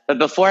that. But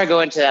before I go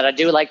into that, I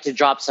do like to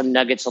drop some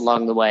nuggets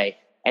along the way.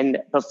 And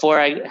before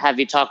I have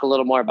you talk a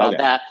little more about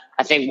that,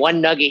 I think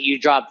one nugget you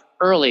dropped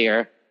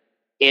earlier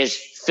is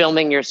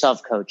filming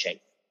yourself coaching.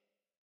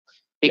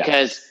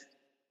 Because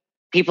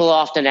people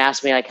often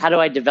ask me, like, how do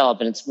I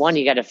develop? And it's one,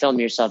 you got to film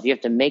yourself. You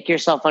have to make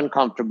yourself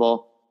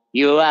uncomfortable.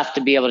 You have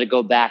to be able to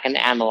go back and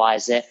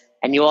analyze it.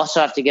 And you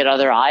also have to get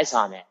other eyes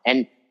on it.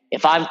 And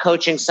if I'm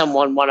coaching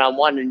someone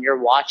one-on-one and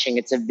you're watching,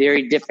 it's a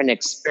very different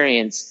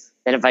experience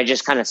than if I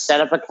just kind of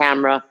set up a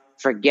camera,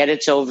 forget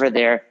it's over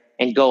there,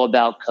 and go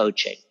about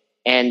coaching.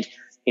 And,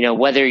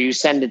 whether you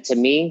send it to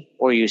me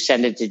or you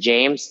send it to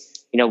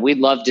James, we'd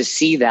love to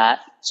see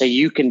that so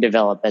you can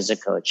develop as a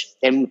coach.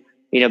 And,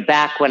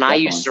 back when I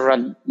used to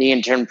run the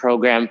intern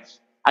program,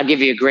 I'll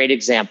give you a great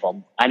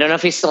example. I don't know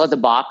if he's still at the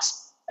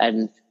box,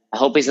 and I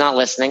hope he's not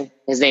listening.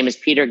 His name is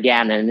Peter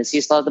Gannon. Is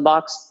he still at the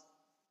box?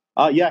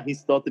 Yeah,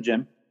 he's still at the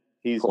gym.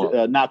 He's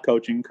not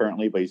coaching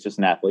currently, but he's just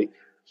an athlete.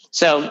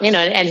 So,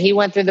 and he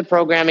went through the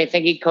program. I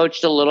think he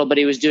coached a little, but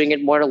he was doing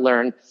it more to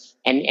learn.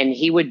 And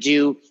he would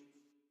do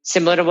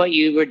similar to what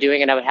you were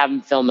doing, and I would have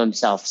him film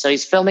himself. So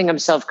he's filming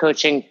himself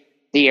coaching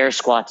the air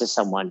squat to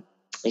someone.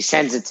 He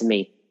sends it to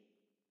me.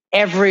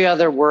 Every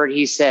other word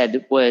he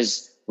said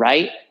was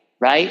right,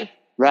 like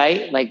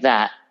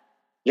that.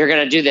 You're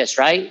going to do this,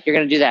 right? You're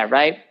going to do that,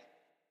 right?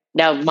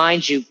 Now,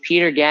 mind you,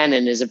 Peter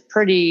Gannon is a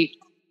pretty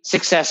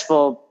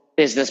successful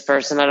business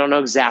person. I don't know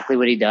exactly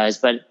what he does,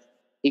 but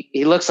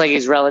he looks like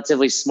he's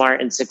relatively smart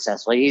and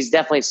successful. He's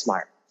definitely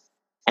smart.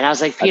 And I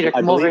was like, Peter,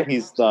 come over. I believe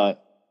he's the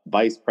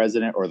vice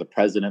president or the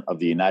president of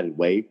the United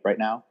Way right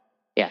now.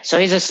 Yeah. So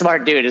he's a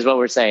smart dude is what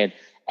we're saying.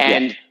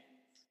 And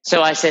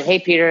so I said, hey,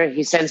 Peter,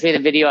 he sends me the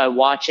video. I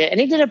watch it. And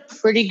he did a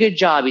pretty good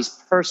job. He's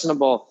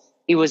personable.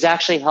 He was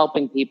actually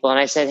helping people. And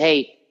I said,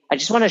 hey, I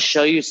just want to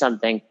show you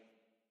something.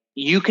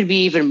 You could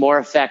be even more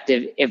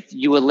effective if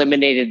you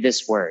eliminated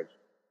this word.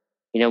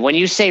 When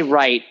you say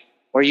right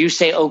or you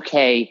say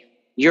okay,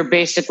 you're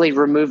basically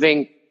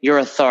removing your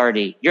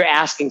authority. You're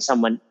asking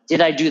someone,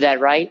 did I do that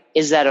right?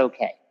 Is that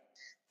okay?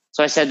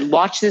 So I said,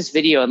 watch this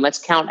video and let's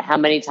count how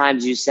many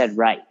times you said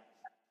right.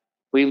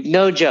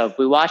 No joke.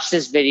 We watched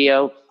this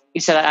video. He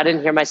said, I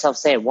didn't hear myself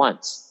say it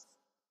once.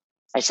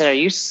 I said, are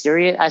you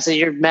serious? I said,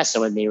 you're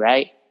messing with me,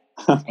 right?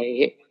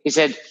 He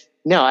said,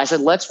 no. I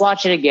said, let's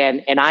watch it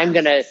again. And I'm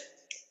going to,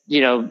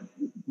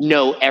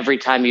 know every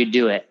time you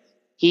do it.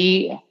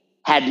 He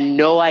had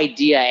no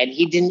idea, and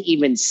he didn't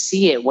even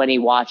see it when he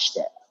watched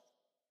it.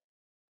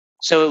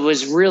 So it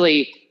was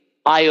really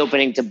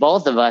eye-opening to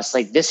both of us.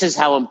 Like, this is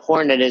how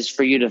important it is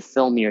for you to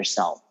film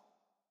yourself.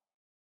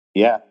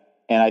 Yeah.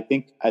 And I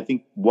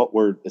think what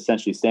we're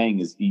essentially saying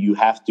is you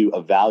have to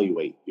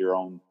evaluate your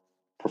own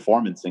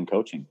performance in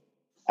coaching.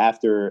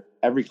 After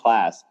every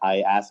class,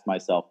 I ask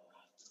myself,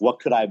 what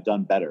could I have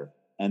done better?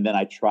 And then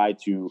I try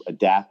to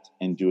adapt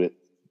and do it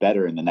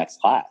better in the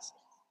next class.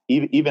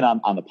 Even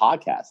on the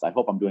podcast, I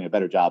hope I'm doing a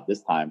better job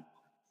this time.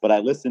 But I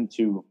listened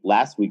to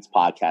last week's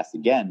podcast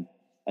again,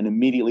 and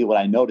immediately what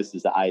I noticed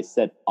is that I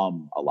said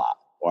a lot,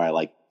 or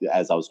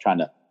as I was trying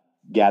to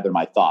gather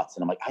my thoughts,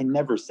 and I'm like, I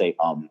never say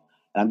and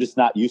I'm just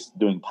not used to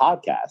doing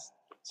podcasts.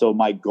 So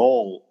my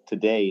goal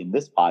today in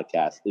this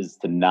podcast is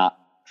to not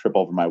trip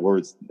over my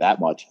words that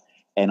much,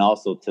 and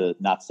also to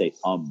not say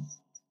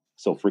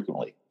so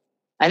frequently.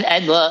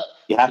 And look,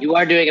 you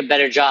are doing a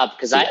better job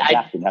because I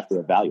have to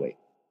evaluate.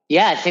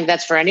 Yeah, I think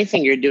that's for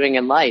anything you're doing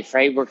in life,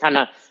 right? We're kind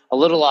of a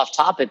little off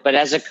topic, but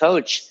as a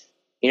coach,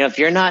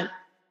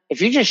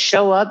 if you just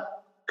show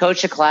up,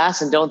 coach a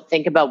class, and don't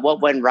think about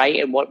what went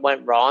right and what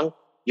went wrong,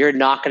 you're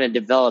not going to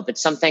develop.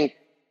 It's something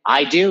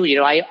I do.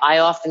 I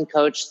often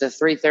coach the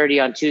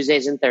 3:30 on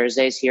Tuesdays and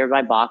Thursdays here at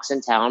my box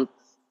in town.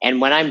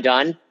 And when I'm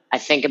done, I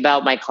think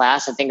about my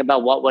class. I think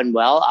about what went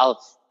well.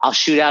 I'll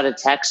shoot out a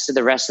text to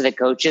the rest of the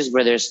coaches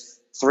where there's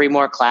 3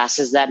 more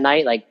classes that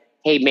night. Like,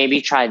 hey, maybe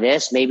try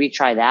this, maybe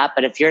try that.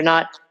 But if you're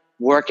not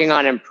working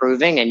on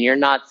improving and you're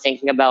not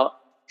thinking about,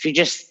 if you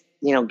just,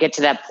 get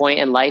to that point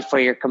in life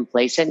where you're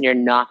complacent, you're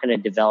not going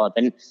to develop.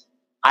 And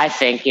I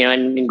think,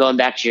 and going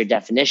back to your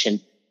definition,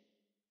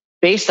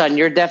 based on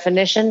your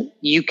definition,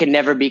 you can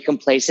never be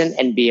complacent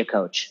and be a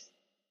coach.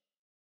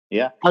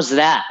 Yeah. How's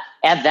that?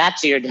 Add that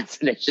to your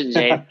definition,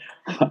 James.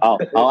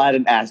 I'll add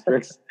an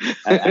asterisk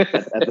at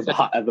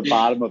the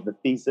bottom of the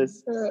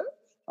thesis.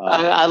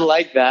 I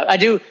like that. I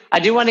do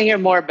want to hear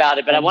more about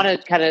it, but I want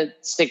to kind of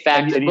stick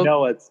back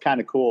to it's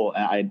kind of cool.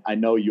 And I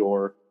know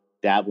you're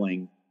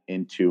dabbling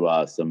into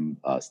some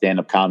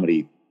stand-up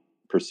comedy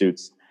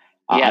pursuits.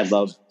 Yes. I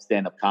love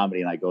stand-up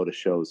comedy and I go to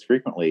shows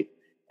frequently.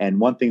 And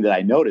one thing that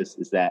I notice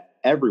is that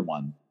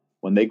everyone,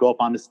 when they go up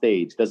on the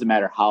stage, doesn't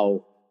matter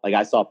how, like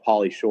I saw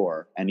Pauly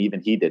Shore and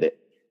even he did it,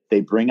 they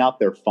bring out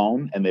their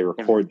phone and they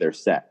record their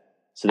set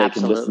so they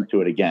can listen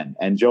to it again.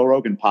 And Joe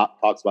Rogan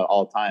talks about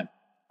all the time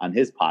on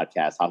his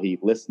podcast, how he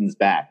listens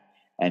back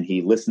and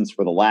he listens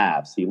for the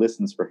laughs. He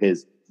listens for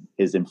his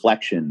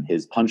inflection,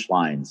 his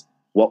punchlines,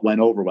 what went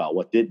over well,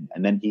 what didn't,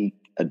 and then he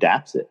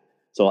adapts it.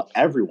 So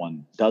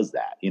everyone does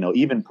that.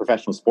 Even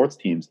professional sports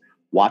teams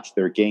watch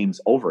their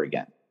games over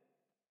again.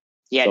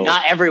 Yeah, so,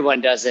 not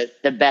everyone does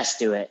it. The best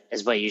do it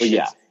is what you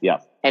should. Yeah.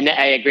 And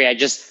I agree.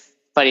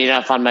 Funny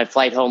enough, on my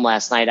flight home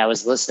last night, I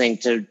was listening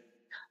to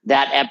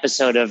that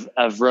episode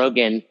of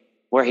Rogan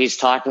where he's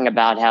talking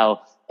about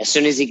how as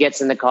soon as he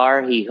gets in the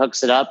car, he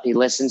hooks it up, he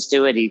listens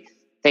to it, he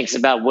thinks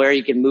about where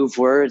he can move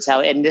words,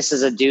 and this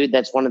is a dude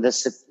that's one of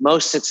the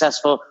most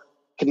successful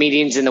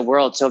comedians in the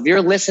world. So if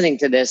you're listening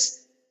to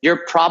this,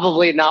 you're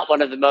probably not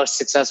one of the most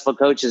successful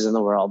coaches in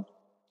the world.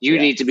 You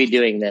need to be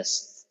doing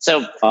this.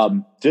 So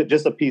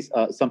just a piece,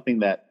 a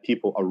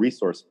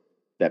resource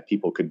that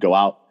people could go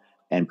out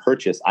and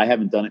purchase. I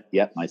haven't done it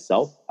yet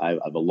myself. I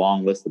have a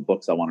long list of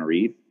books I want to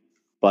read,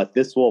 but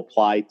this will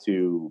apply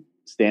to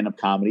stand-up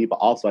comedy, but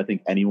also I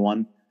think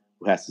anyone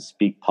who has to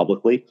speak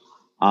publicly.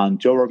 On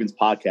Joe Rogan's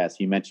podcast,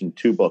 he mentioned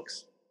 2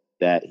 books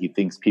that he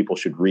thinks people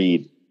should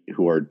read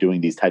who are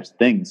doing these types of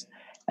things.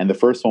 And the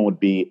first one would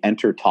be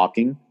Enter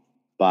Talking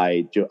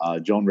by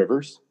Joan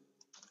Rivers.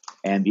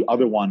 And the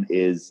other one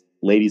is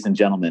Ladies and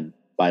Gentlemen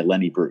by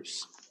Lenny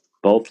Bruce.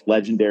 Both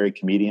legendary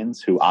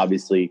comedians who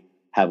obviously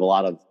have a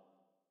lot of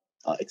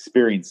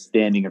experience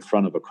standing in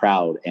front of a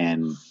crowd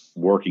and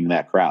working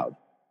that crowd.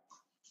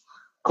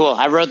 Cool.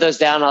 I wrote those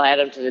down. I'll add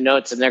them to the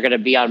notes, and they're going to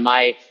be on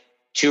my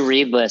to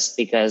read list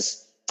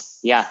because,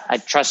 I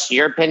trust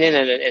your opinion,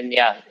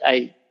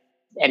 and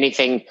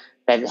anything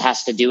that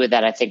has to do with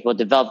that, I think will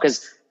develop.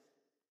 Because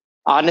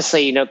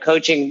honestly,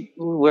 coaching,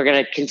 we're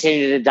going to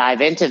continue to dive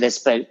into this,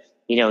 but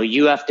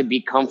you have to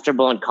be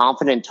comfortable and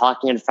confident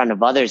talking in front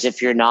of others. If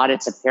you're not,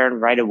 it's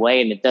apparent right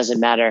away, and it doesn't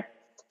matter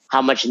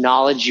how much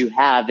knowledge you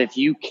have if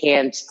you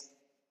can't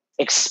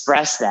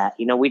express that.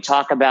 We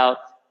talk about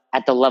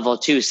at the level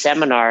 2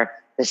 seminar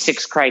the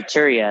 6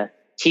 criteria: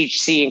 teach,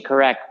 see, and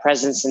correct,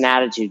 presence and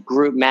attitude,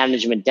 group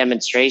management,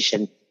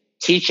 demonstration,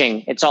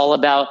 teaching. It's all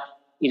about,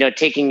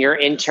 taking your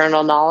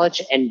internal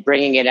knowledge and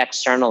bringing it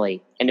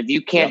externally. And if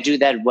you can't do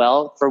that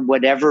well, for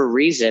whatever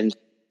reason,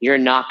 you're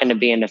not going to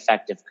be an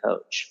effective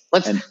coach.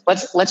 Let's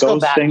go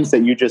back. Those things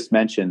that you just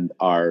mentioned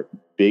are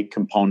big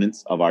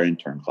components of our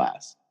intern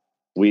class.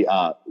 We,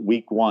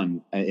 week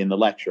 1 in the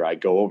lecture, I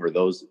go over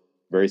those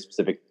very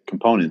specific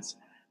components,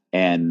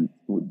 and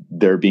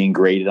they're being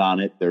graded on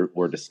it.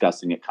 We're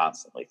discussing it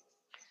constantly.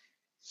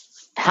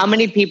 How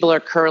many people are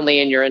currently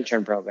in your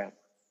intern program?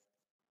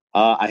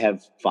 I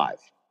have 5.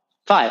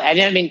 5.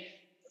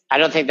 I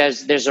don't think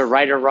there's a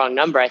right or wrong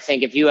number. I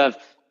think if you have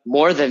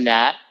more than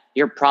that,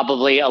 you're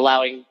probably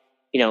allowing,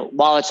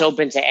 while it's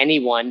open to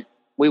anyone,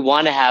 we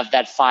want to have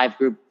that 5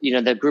 group,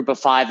 the group of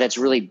 5 that's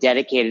really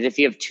dedicated. If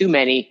you have too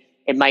many,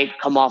 it might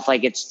come off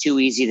like it's too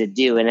easy to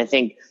do. And I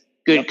think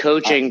good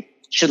coaching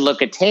should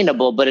look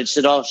attainable, but it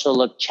should also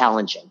look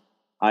challenging.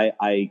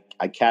 I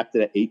capped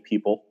it at 8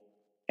 people,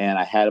 and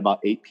I had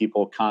about 8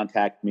 people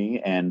contact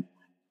me. And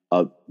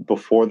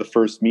before the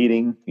first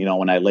meeting,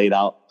 when I laid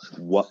out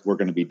what we're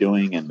going to be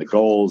doing and the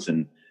goals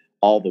and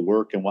all the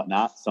work and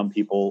whatnot, some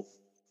people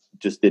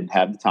just didn't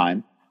have the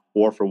time,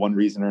 or for one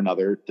reason or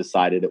another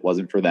decided it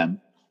wasn't for them.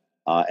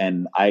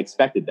 And I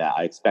expected that.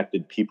 I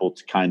expected people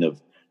to kind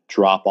of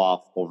drop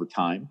off over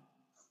time.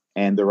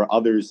 And there were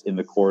others in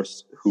the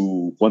course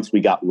who, once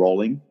we got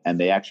rolling and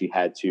they actually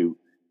had to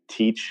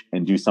teach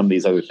and do some of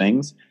these other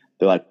things,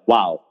 they're like,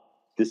 wow,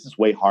 this is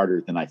way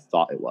harder than I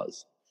thought it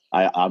was.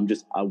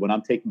 When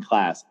I'm taking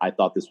class, I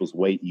thought this would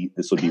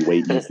be way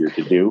easier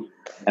to do.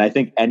 And I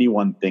think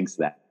anyone thinks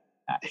that,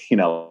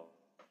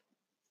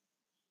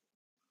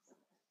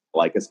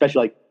 like,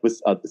 especially like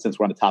with, since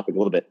we're on the topic a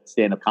little bit,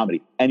 stand-up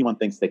comedy, anyone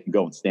thinks they can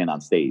go and stand on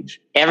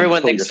stage.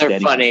 Everyone thinks they're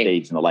funny. On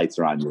stage and the lights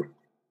are on you.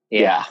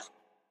 Yeah.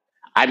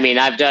 I've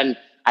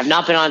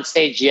not been on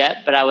stage yet,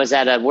 but I was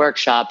at a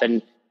workshop,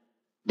 and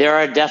there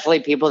are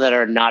definitely people that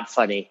are not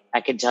funny. I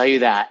can tell you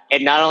that.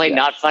 And not only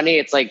not funny,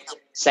 it's like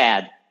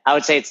sad. I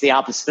would say it's the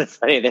opposite of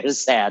funny. They're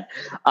sad.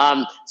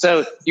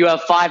 So you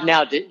have 5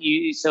 now.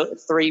 So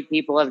 3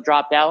 people have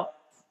dropped out?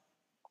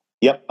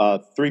 Yep.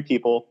 3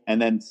 people. And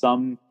then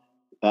some,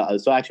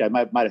 so actually I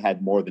might have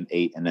had more than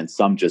 8, and then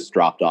some just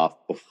dropped off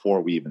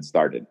before we even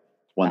started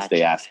once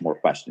they asked more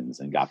questions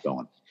and got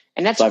going.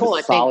 And that's so cool. I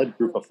have a solid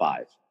group of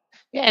 5.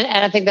 Yeah,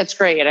 and I think that's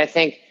great. And I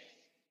think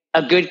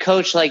a good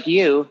coach like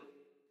you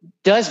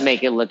does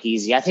make it look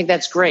easy. I think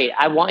that's great.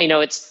 I want,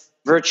 it's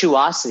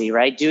virtuosity,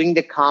 right? Doing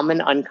the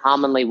common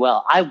uncommonly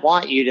well. I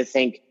want you to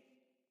think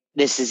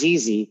this is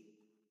easy,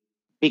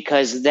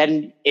 because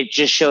then it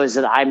just shows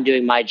that I'm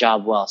doing my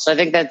job well. So I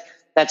think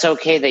that's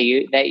okay that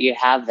you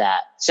have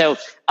that. So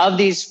of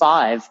these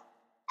 5,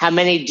 how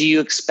many do you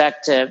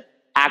expect to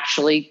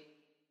actually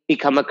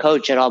become a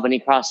coach at Albany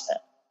CrossFit?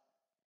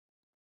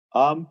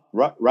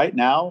 Right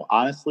now,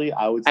 honestly,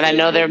 I would say. And I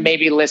know they're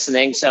maybe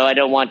listening, so I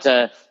don't want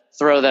to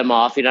throw them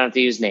off. You don't have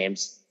to use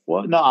names.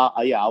 Well, no,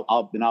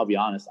 I'll be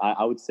honest.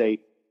 I would say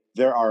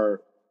there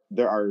are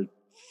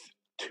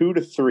 2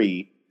 to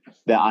 3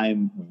 that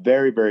I'm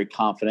very, very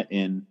confident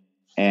in,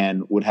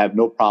 and would have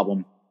no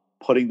problem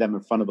putting them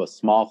in front of a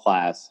small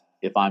class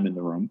if I'm in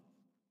the room.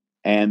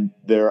 And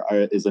there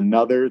is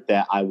another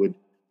that I would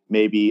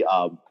maybe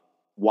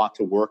want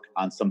to work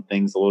on some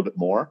things a little bit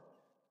more.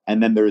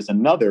 And then there's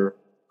another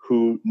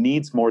who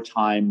needs more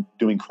time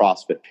doing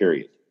CrossFit,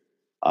 period.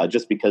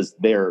 Just because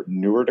they're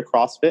newer to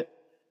CrossFit.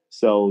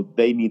 So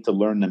they need to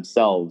learn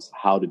themselves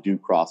how to do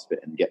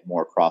CrossFit and get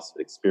more CrossFit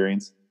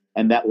experience.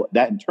 And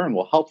that in turn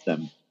will help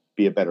them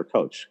be a better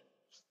coach.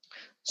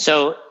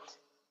 So a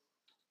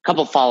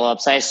couple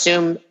follow-ups. I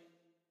assume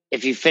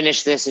if you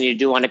finish this and you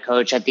do want to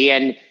coach, at the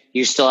end,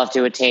 you still have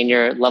to attain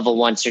your level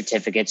 1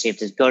 certificate. So you have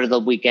to go to the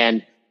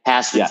weekend,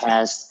 pass the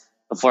test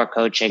before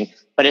coaching.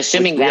 But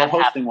assuming we are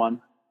hosting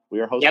one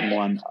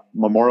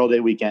Memorial Day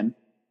weekend.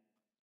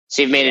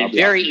 So you've made it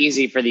very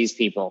easy for these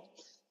people.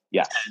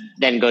 Yeah.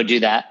 Then go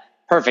do that.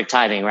 Perfect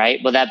timing, right?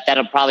 Well,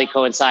 that'll probably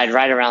coincide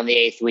right around the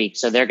 8th week.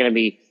 So they're going to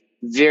be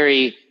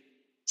very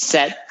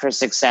set for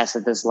success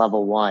at this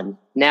level 1.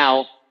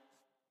 Now,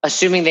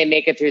 assuming they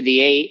make it through the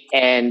 8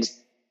 and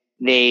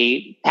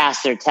they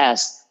pass their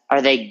test,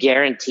 are they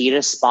guaranteed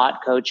a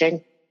spot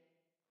coaching?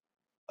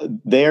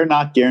 They're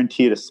not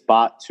guaranteed a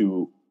spot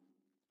to,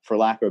 for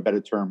lack of a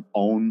better term,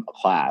 own a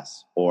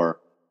class or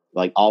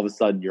like all of a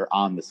sudden you're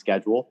on the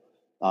schedule,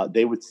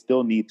 they would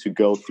still need to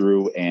go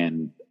through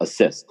and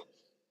assist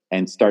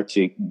and start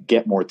to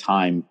get more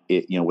time,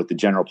 with the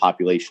general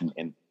population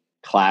in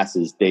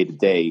classes day to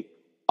day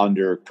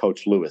under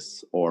Coach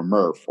Lewis or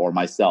Murph or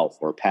myself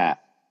or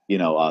Pat.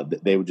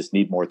 They would just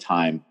need more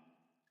time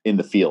in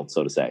the field,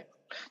 so to say.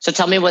 So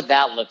tell me what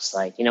that looks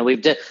like.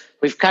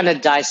 We've kind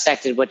of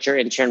dissected what your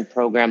intern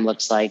program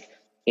looks like.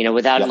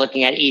 Without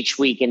looking at each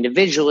week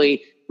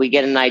individually, we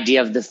get an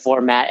idea of the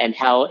format and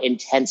how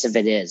intensive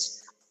it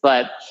is.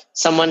 But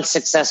someone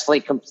successfully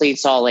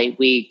completes all 8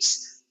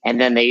 weeks and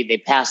then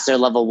they pass their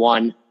level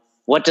 1.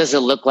 What does it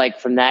look like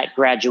from that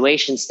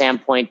graduation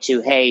standpoint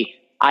to, hey,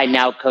 I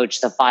now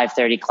coach the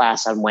 5:30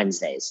 class on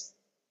Wednesdays?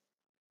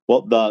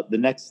 Well, the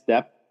next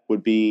step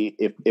would be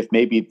if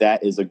maybe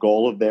that is a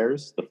goal of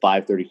theirs, the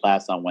 5:30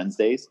 class on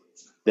Wednesdays,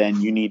 then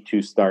you need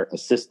to start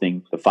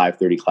assisting the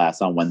 5:30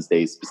 class on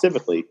Wednesdays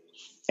specifically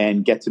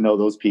and get to know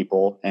those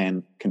people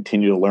and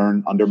continue to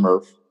learn under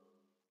Murph.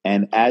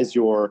 And as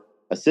you're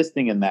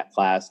assisting in that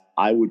class,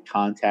 I would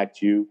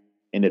contact you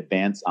in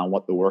advance on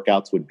what the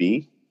workouts would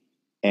be.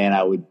 And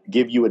I would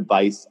give you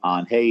advice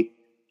on, hey,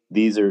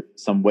 these are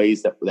some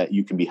ways that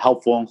you can be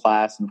helpful in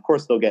class. And of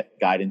course, they'll get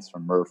guidance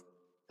from Murph.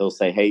 He'll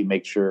say, hey,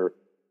 make sure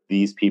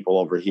these people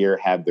over here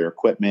have their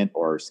equipment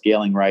or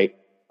scaling right,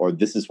 or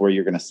this is where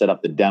you're going to set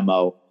up the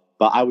demo.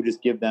 But I would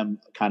just give them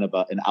kind of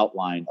an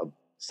outline of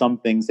some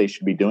things they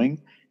should be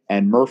doing.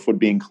 And Murph would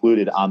be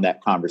included on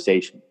that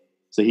conversation.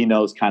 So he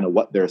knows kind of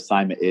what their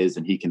assignment is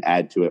and he can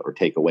add to it or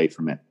take away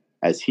from it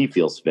as he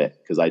feels fit,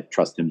 because I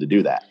trust him to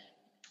do that.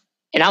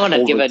 And I want to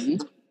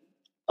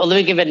let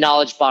me give a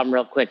knowledge bomb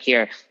real quick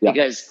here,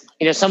 because,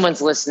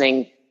 someone's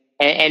listening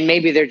and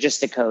maybe they're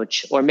just a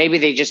coach, or maybe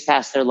they just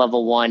passed their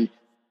level 1.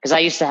 Because I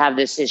used to have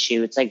this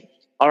issue. It's like,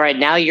 all right,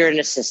 now you're an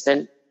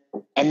assistant.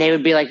 And they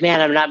would be like,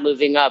 man, I'm not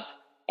moving up.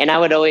 And I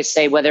would always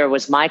say, whether it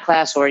was my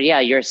class or,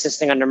 you're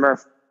assisting under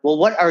Murph, well,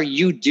 what are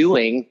you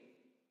doing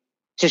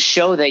to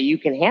show that you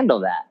can handle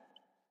that?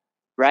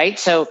 Right?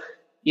 So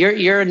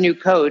you're a new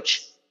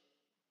coach.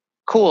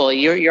 Cool.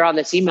 You're on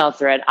this email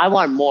thread. I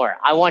want more.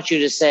 I want you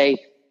to say,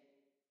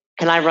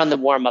 can I run the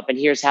warm up? And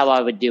here's how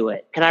I would do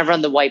it. Can I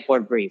run the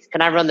whiteboard brief?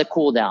 Can I run the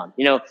cool down?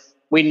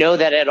 We know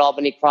that at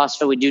Albany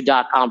CrossFit, we do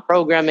 .com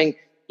programming.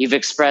 You've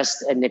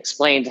expressed and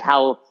explained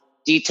how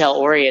detail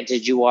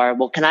oriented you are.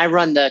 Well, can I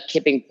run the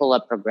kipping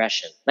pull-up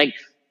progression? Like,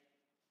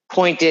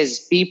 point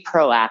is, be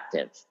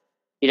proactive,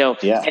 and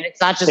it's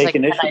not just take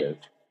initiative.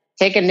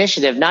 Take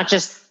initiative, not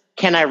just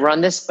can I run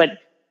this, but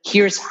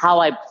here's how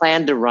I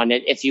plan to run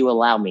it if you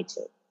allow me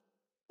to.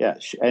 Yeah.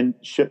 And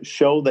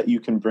show that you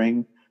can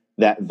bring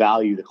that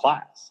value to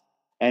class.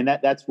 And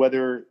that's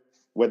whether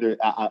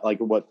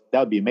that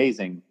would be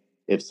amazing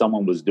if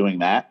someone was doing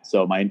that.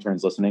 So my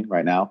intern's listening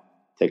right now,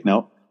 take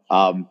note.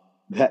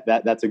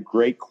 That's a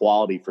great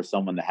quality for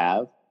someone to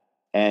have.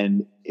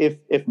 And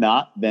if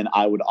not, then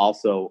I would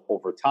also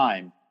over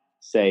time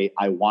say,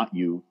 I want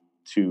you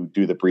to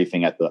do the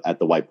briefing at the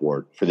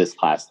whiteboard for this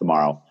class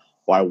tomorrow,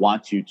 or I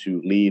want you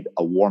to lead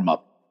a warm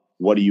up.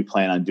 What do you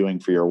plan on doing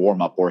for your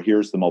warm up? Or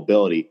here's the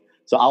mobility.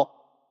 So I'll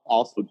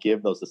also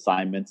give those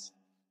assignments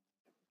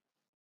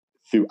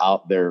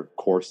throughout their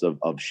course of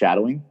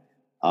shadowing.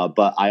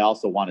 But I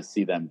also want to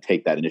see them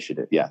take that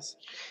initiative. Yes.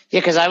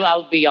 Yeah. Cause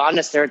I'll be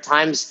honest. There are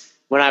times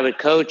when I would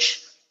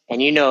coach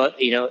and,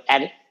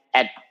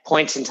 at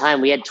points in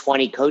time, we had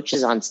 20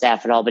 coaches on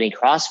staff at Albany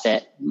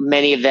CrossFit,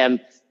 many of them,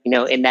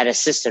 in that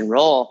assistant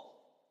role.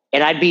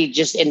 And I'd be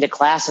just into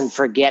class and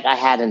forget I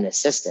had an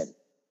assistant,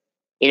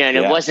 and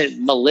it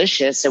wasn't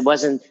malicious. It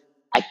wasn't,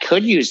 I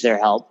could use their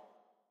help,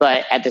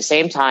 but at the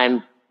same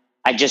time,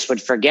 I just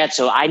would forget.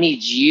 So I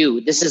need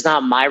you. This is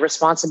not my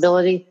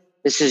responsibility.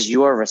 This is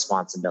your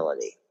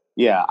responsibility.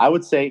 Yeah. I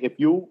would say if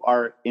you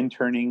are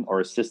interning or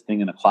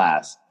assisting in a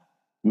class,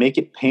 make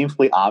it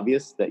painfully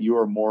obvious that you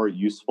are more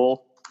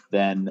useful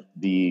than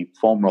the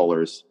foam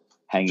rollers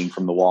hanging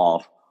from the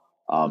wall.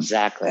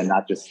 Exactly. And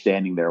not just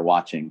standing there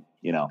watching,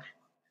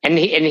 And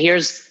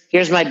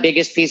here's my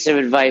biggest piece of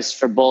advice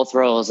for both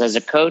roles, as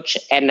a coach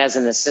and as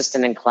an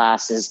assistant in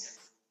class, is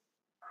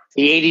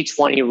the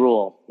 80-20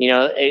 rule.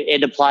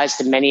 It applies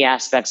to many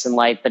aspects in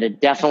life, but it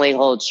definitely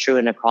holds true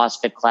in a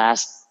CrossFit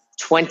class.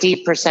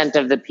 20%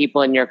 of the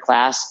people in your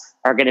class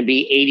are going to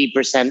be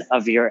 80%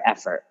 of your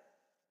effort.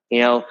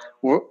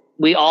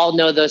 We all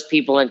know those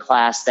people in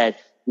class that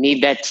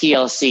need that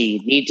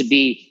TLC, need to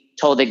be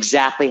told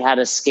exactly how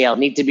to scale,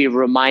 need to be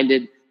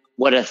reminded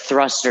what a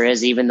thruster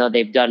is, even though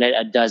they've done it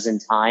a dozen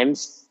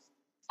times.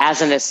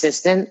 As an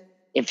assistant,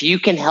 if you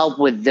can help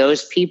with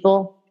those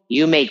people,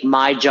 you make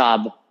my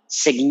job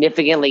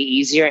significantly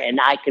easier and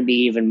I can be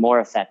even more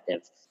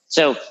effective.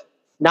 So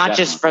not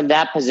just from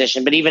that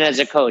position, but even as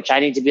a coach, I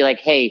need to be like,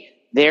 hey,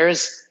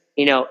 there's,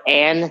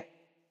 Anne,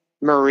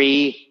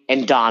 Marie,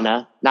 and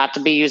Donna, not to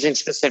be using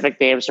specific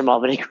names from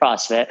Albany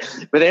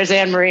CrossFit, but there's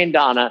Anne Marie and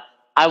Donna.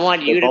 I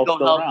want you to go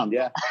help. Around,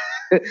 yeah.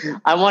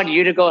 I want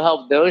you to go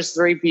help those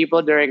 3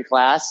 people during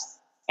class,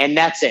 and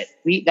that's it.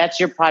 That's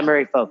your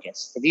primary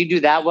focus. If you do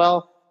that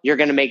well, you're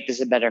going to make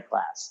this a better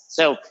class.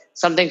 So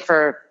something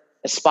for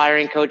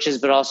aspiring coaches,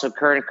 but also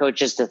current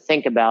coaches to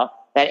think about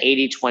that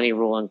 80-20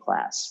 rule in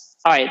class.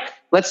 All right,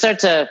 let's start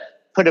to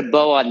put a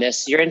bow on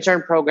this. Your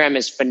intern program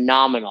is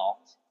phenomenal.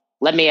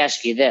 Let me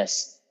ask you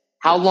this.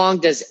 How long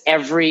does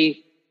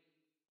every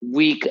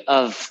week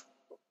of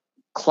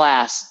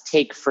class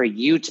take for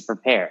you to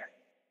prepare?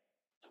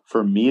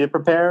 For me to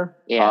prepare?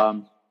 Yeah.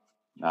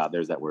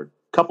 There's that word.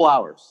 Couple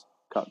hours.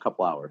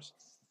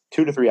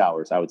 2 to 3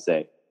 hours, I would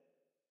say.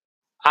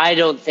 I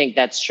don't think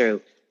that's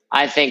true.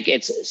 I think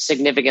it's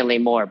significantly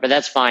more, but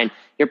that's fine.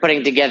 You're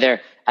putting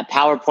together a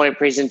PowerPoint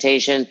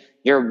presentation.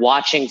 You're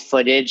watching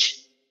footage.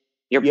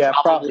 You're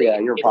probably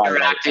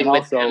right. And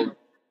with also, them.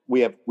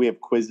 we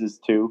have quizzes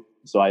too.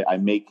 So I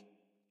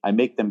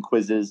make them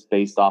quizzes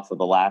based off of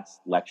the last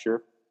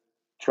lecture,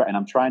 and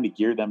I'm trying to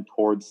gear them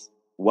towards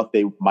what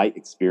they might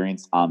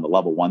experience on the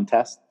level 1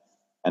 test,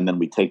 and then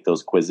we take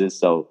those quizzes.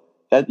 So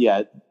that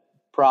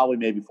probably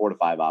maybe 4 to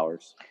 5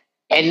 hours.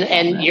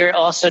 And you're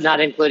also not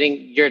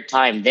including your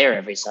time there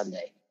every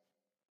Sunday.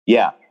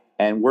 Yeah,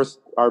 and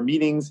our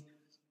meetings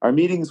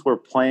were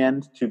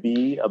planned to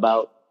be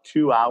about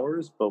 2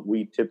 hours, but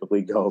we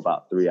typically go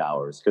about 3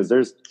 hours because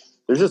there's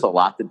just a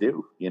lot to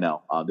do.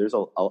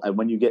 And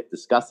when you get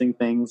discussing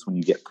things, when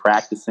you get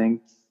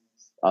practicing.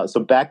 So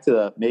back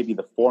to maybe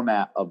the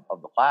format of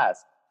the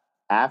class.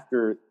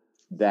 After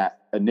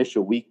that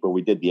initial week where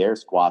we did the air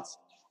squats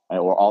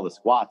or all the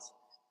squats,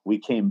 we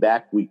came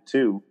back week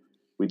 2.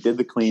 We did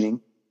the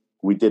cleaning.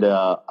 We did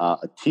a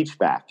teach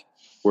back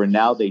where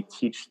now they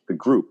teach the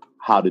group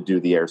how to do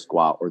the air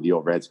squat or the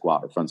overhead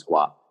squat or front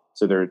squat.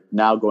 So they're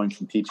now going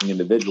from teaching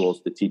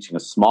individuals to teaching a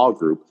small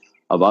group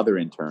of other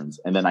interns.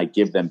 And then I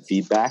give them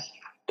feedback,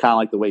 kind of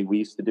like the way we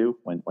used to do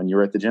when you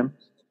were at the gym.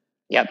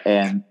 Yep.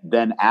 And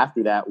then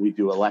after that, we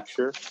do a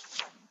lecture.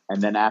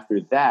 And then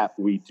after that,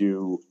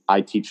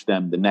 I teach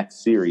them the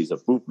next series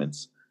of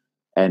movements.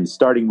 And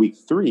starting week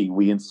 3,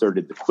 we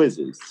inserted the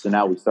quizzes. So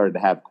now we started to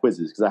have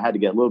quizzes because I had to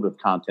get a little bit of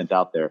content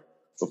out there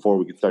before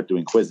we could start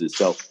doing quizzes.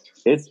 So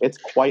it's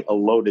quite a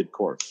loaded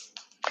course.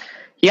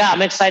 Yeah,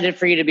 I'm excited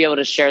for you to be able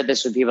to share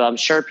this with people. I'm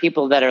sure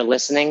people that are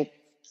listening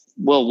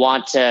will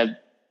want to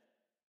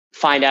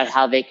find out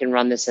how they can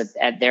run this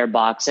at their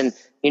box. And,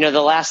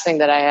 the last thing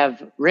that I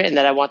have written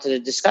that I wanted to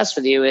discuss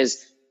with you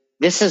is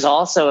this is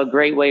also a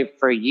great way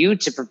for you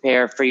to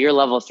prepare for your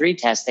level 3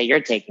 test that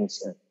you're taking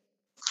soon.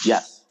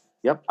 Yes.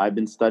 Yep. I've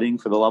been studying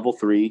for the level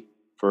 3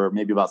 for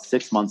maybe about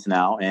 6 months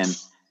now. And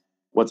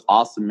what's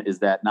awesome is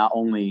that not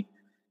only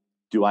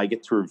do I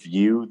get to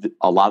review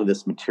a lot of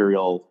this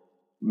material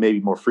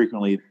maybe more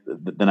frequently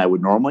than I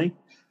would normally,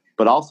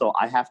 but also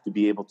I have to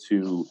be able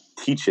to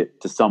teach it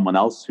to someone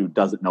else who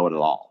doesn't know it at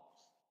all,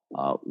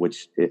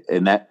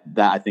 that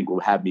I think will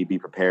have me be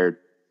prepared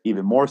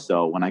even more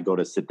so when I go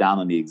to sit down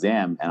on the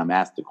exam and I'm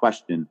asked a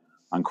question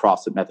on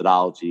CrossFit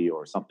methodology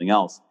or something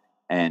else.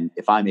 And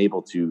if I'm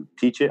able to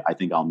teach it, I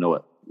think I'll know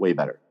it way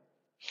better.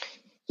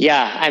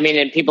 Yeah.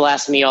 And people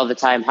ask me all the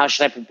time, how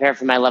should I prepare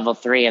for my level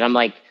 3? And I'm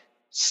like,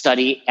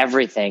 study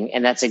everything.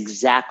 And that's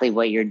exactly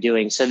what you're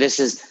doing. So this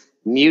is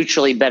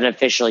mutually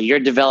beneficial. You're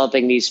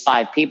developing these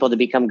 5 people to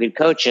become good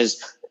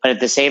coaches, but at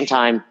the same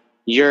time,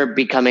 you're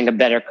becoming a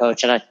better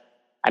coach. And I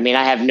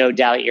have no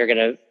doubt you're going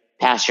to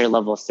pass your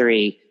level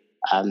 3,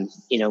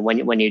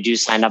 when you do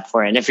sign up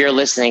for it. And if you're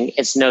listening,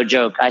 it's no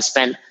joke. I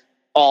spent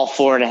all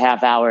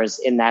 4.5 hours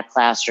in that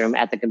classroom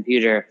at the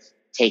computer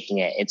taking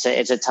it. It's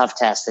a tough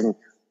test and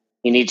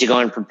you need to go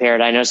in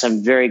prepared. I know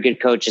some very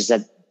good coaches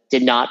that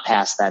did not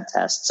pass that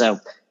test. So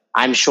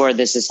I'm sure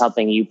this is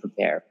helping you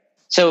prepare.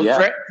 So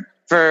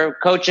for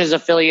coaches,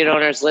 affiliate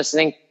owners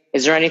listening,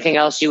 is there anything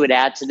else you would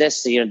add to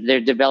this?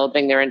 They're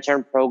developing their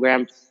intern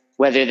program,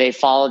 whether they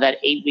follow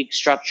that 8-week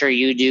structure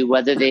you do,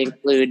 whether they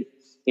include,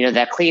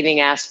 that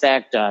cleaning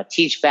aspect,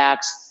 teach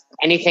backs,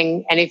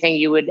 anything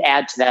you would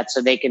add to that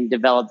so they can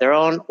develop their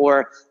own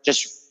or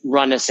just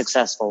run a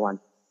successful one?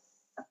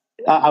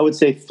 I would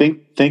say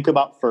think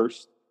about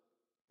first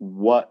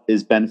what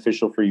is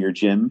beneficial for your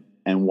gym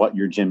and what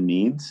your gym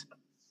needs,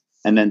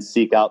 and then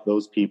seek out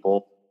those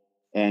people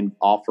and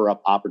offer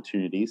up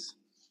opportunities.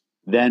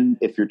 Then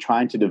if you're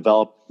trying to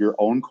develop your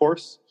own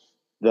course,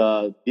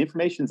 the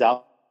information's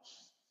out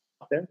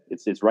there.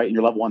 It's right in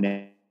your level 1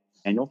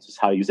 manual, just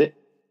how to use it.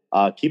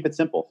 Keep it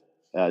simple.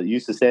 You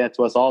used to say that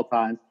to us all the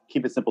time.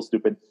 Keep it simple,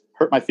 stupid.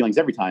 Hurt my feelings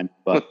every time,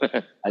 but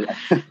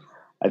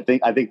I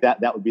think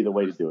that would be the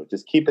way to do it.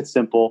 Just keep it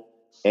simple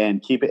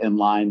and keep it in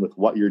line with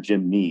what your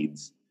gym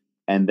needs,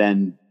 and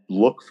then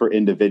look for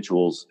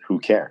individuals who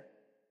care.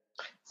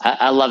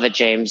 I love it,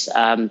 James.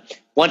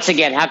 Once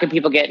again, how can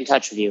people get in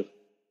touch with you?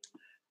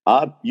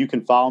 You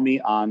can follow me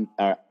on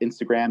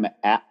Instagram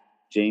at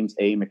James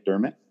A.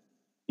 McDermott.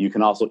 You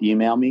can also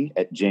email me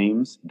at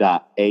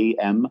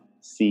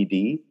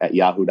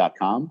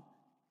james.amcd@yahoo.com.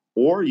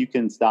 Or you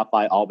can stop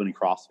by Albany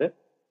CrossFit,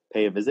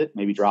 pay a visit,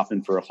 maybe drop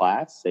in for a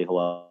class, say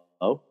hello.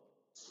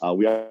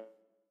 We are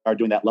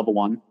doing that level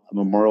 1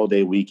 Memorial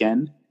Day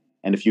weekend.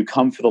 And if you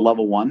come for the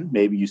level 1,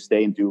 maybe you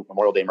stay and do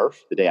Memorial Day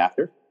Murph the day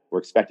after. We're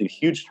expecting a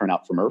huge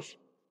turnout for Murph.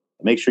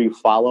 Make sure you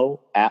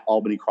follow at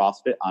Albany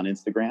CrossFit on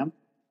Instagram.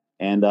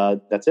 And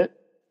that's it.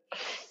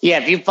 Yeah,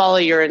 if you follow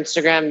your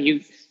Instagram,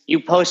 you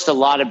post a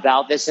lot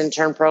about this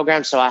intern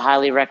program, so I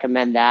highly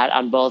recommend that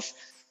on both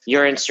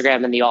your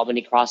Instagram and the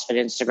Albany CrossFit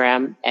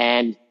Instagram.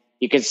 And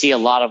you can see a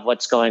lot of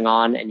what's going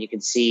on, and you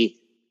can see,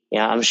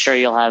 I'm sure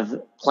you'll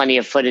have plenty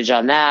of footage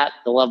on that,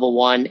 the level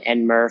 1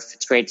 and Murph.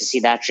 It's great to see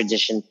that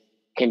tradition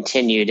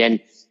continued. And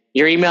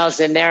your email is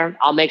in there.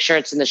 I'll make sure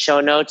it's in the show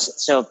notes.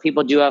 So if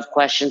people do have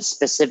questions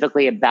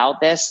specifically about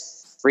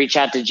this, reach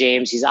out to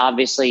James. He's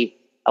obviously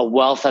a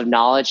wealth of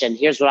knowledge. And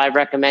here's what I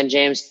recommend,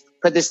 James.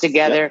 Put this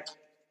together,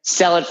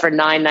 sell it for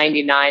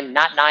 $9.99,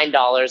 not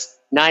 $9,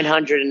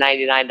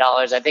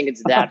 $999. I think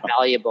it's that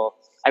valuable.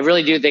 I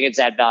really do think it's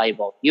that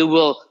valuable. You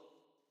will,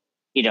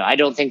 I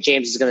don't think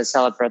James is going to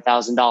sell it for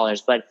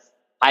 $1,000, but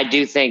I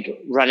do think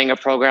running a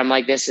program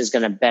like this is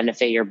going to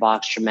benefit your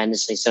box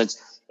tremendously. So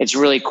it's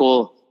really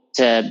cool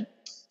to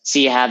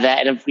see you have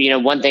that.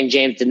 And one thing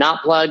James did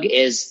not plug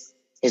is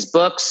his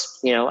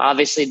books.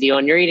 Obviously the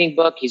Own Your Eating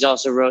book. He's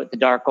also wrote The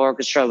Dark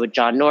Orchestra with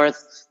John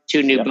North,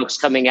 2 new books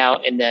coming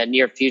out in the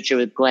near future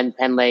with Glenn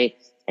Penley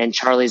and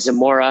Charlie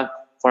Zamora,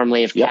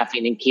 formerly of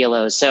Caffeine and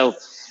Kilos. So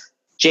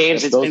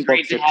James, it's been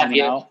great to have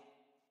you. Out.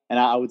 And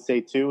I would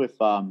say too,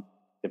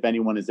 if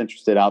anyone is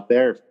interested out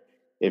there,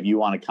 if you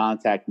want to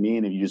contact me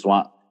and if you just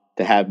want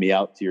to have me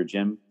out to your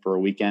gym for a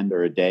weekend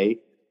or a day,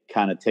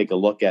 kind of take a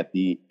look at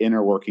the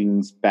inner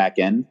workings back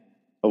end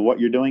of what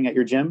you're doing at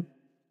your gym.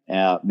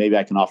 Maybe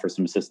I can offer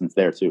some assistance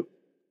there too.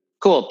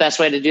 Cool. Best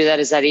way to do that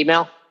is that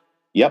email?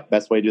 Yep.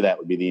 Best way to do that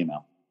would be the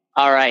email.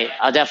 All right.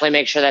 I'll definitely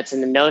make sure that's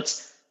in the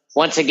notes.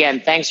 Once again,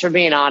 thanks for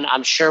being on.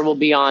 I'm sure we'll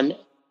be on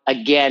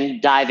again,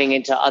 diving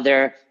into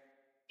other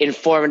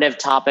informative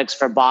topics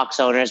for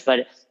box owners,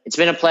 but it's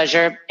been a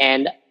pleasure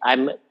and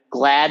I'm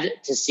glad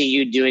to see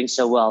you doing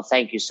so well.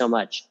 Thank you so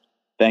much.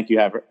 Thank you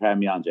for having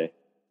me on, Jay.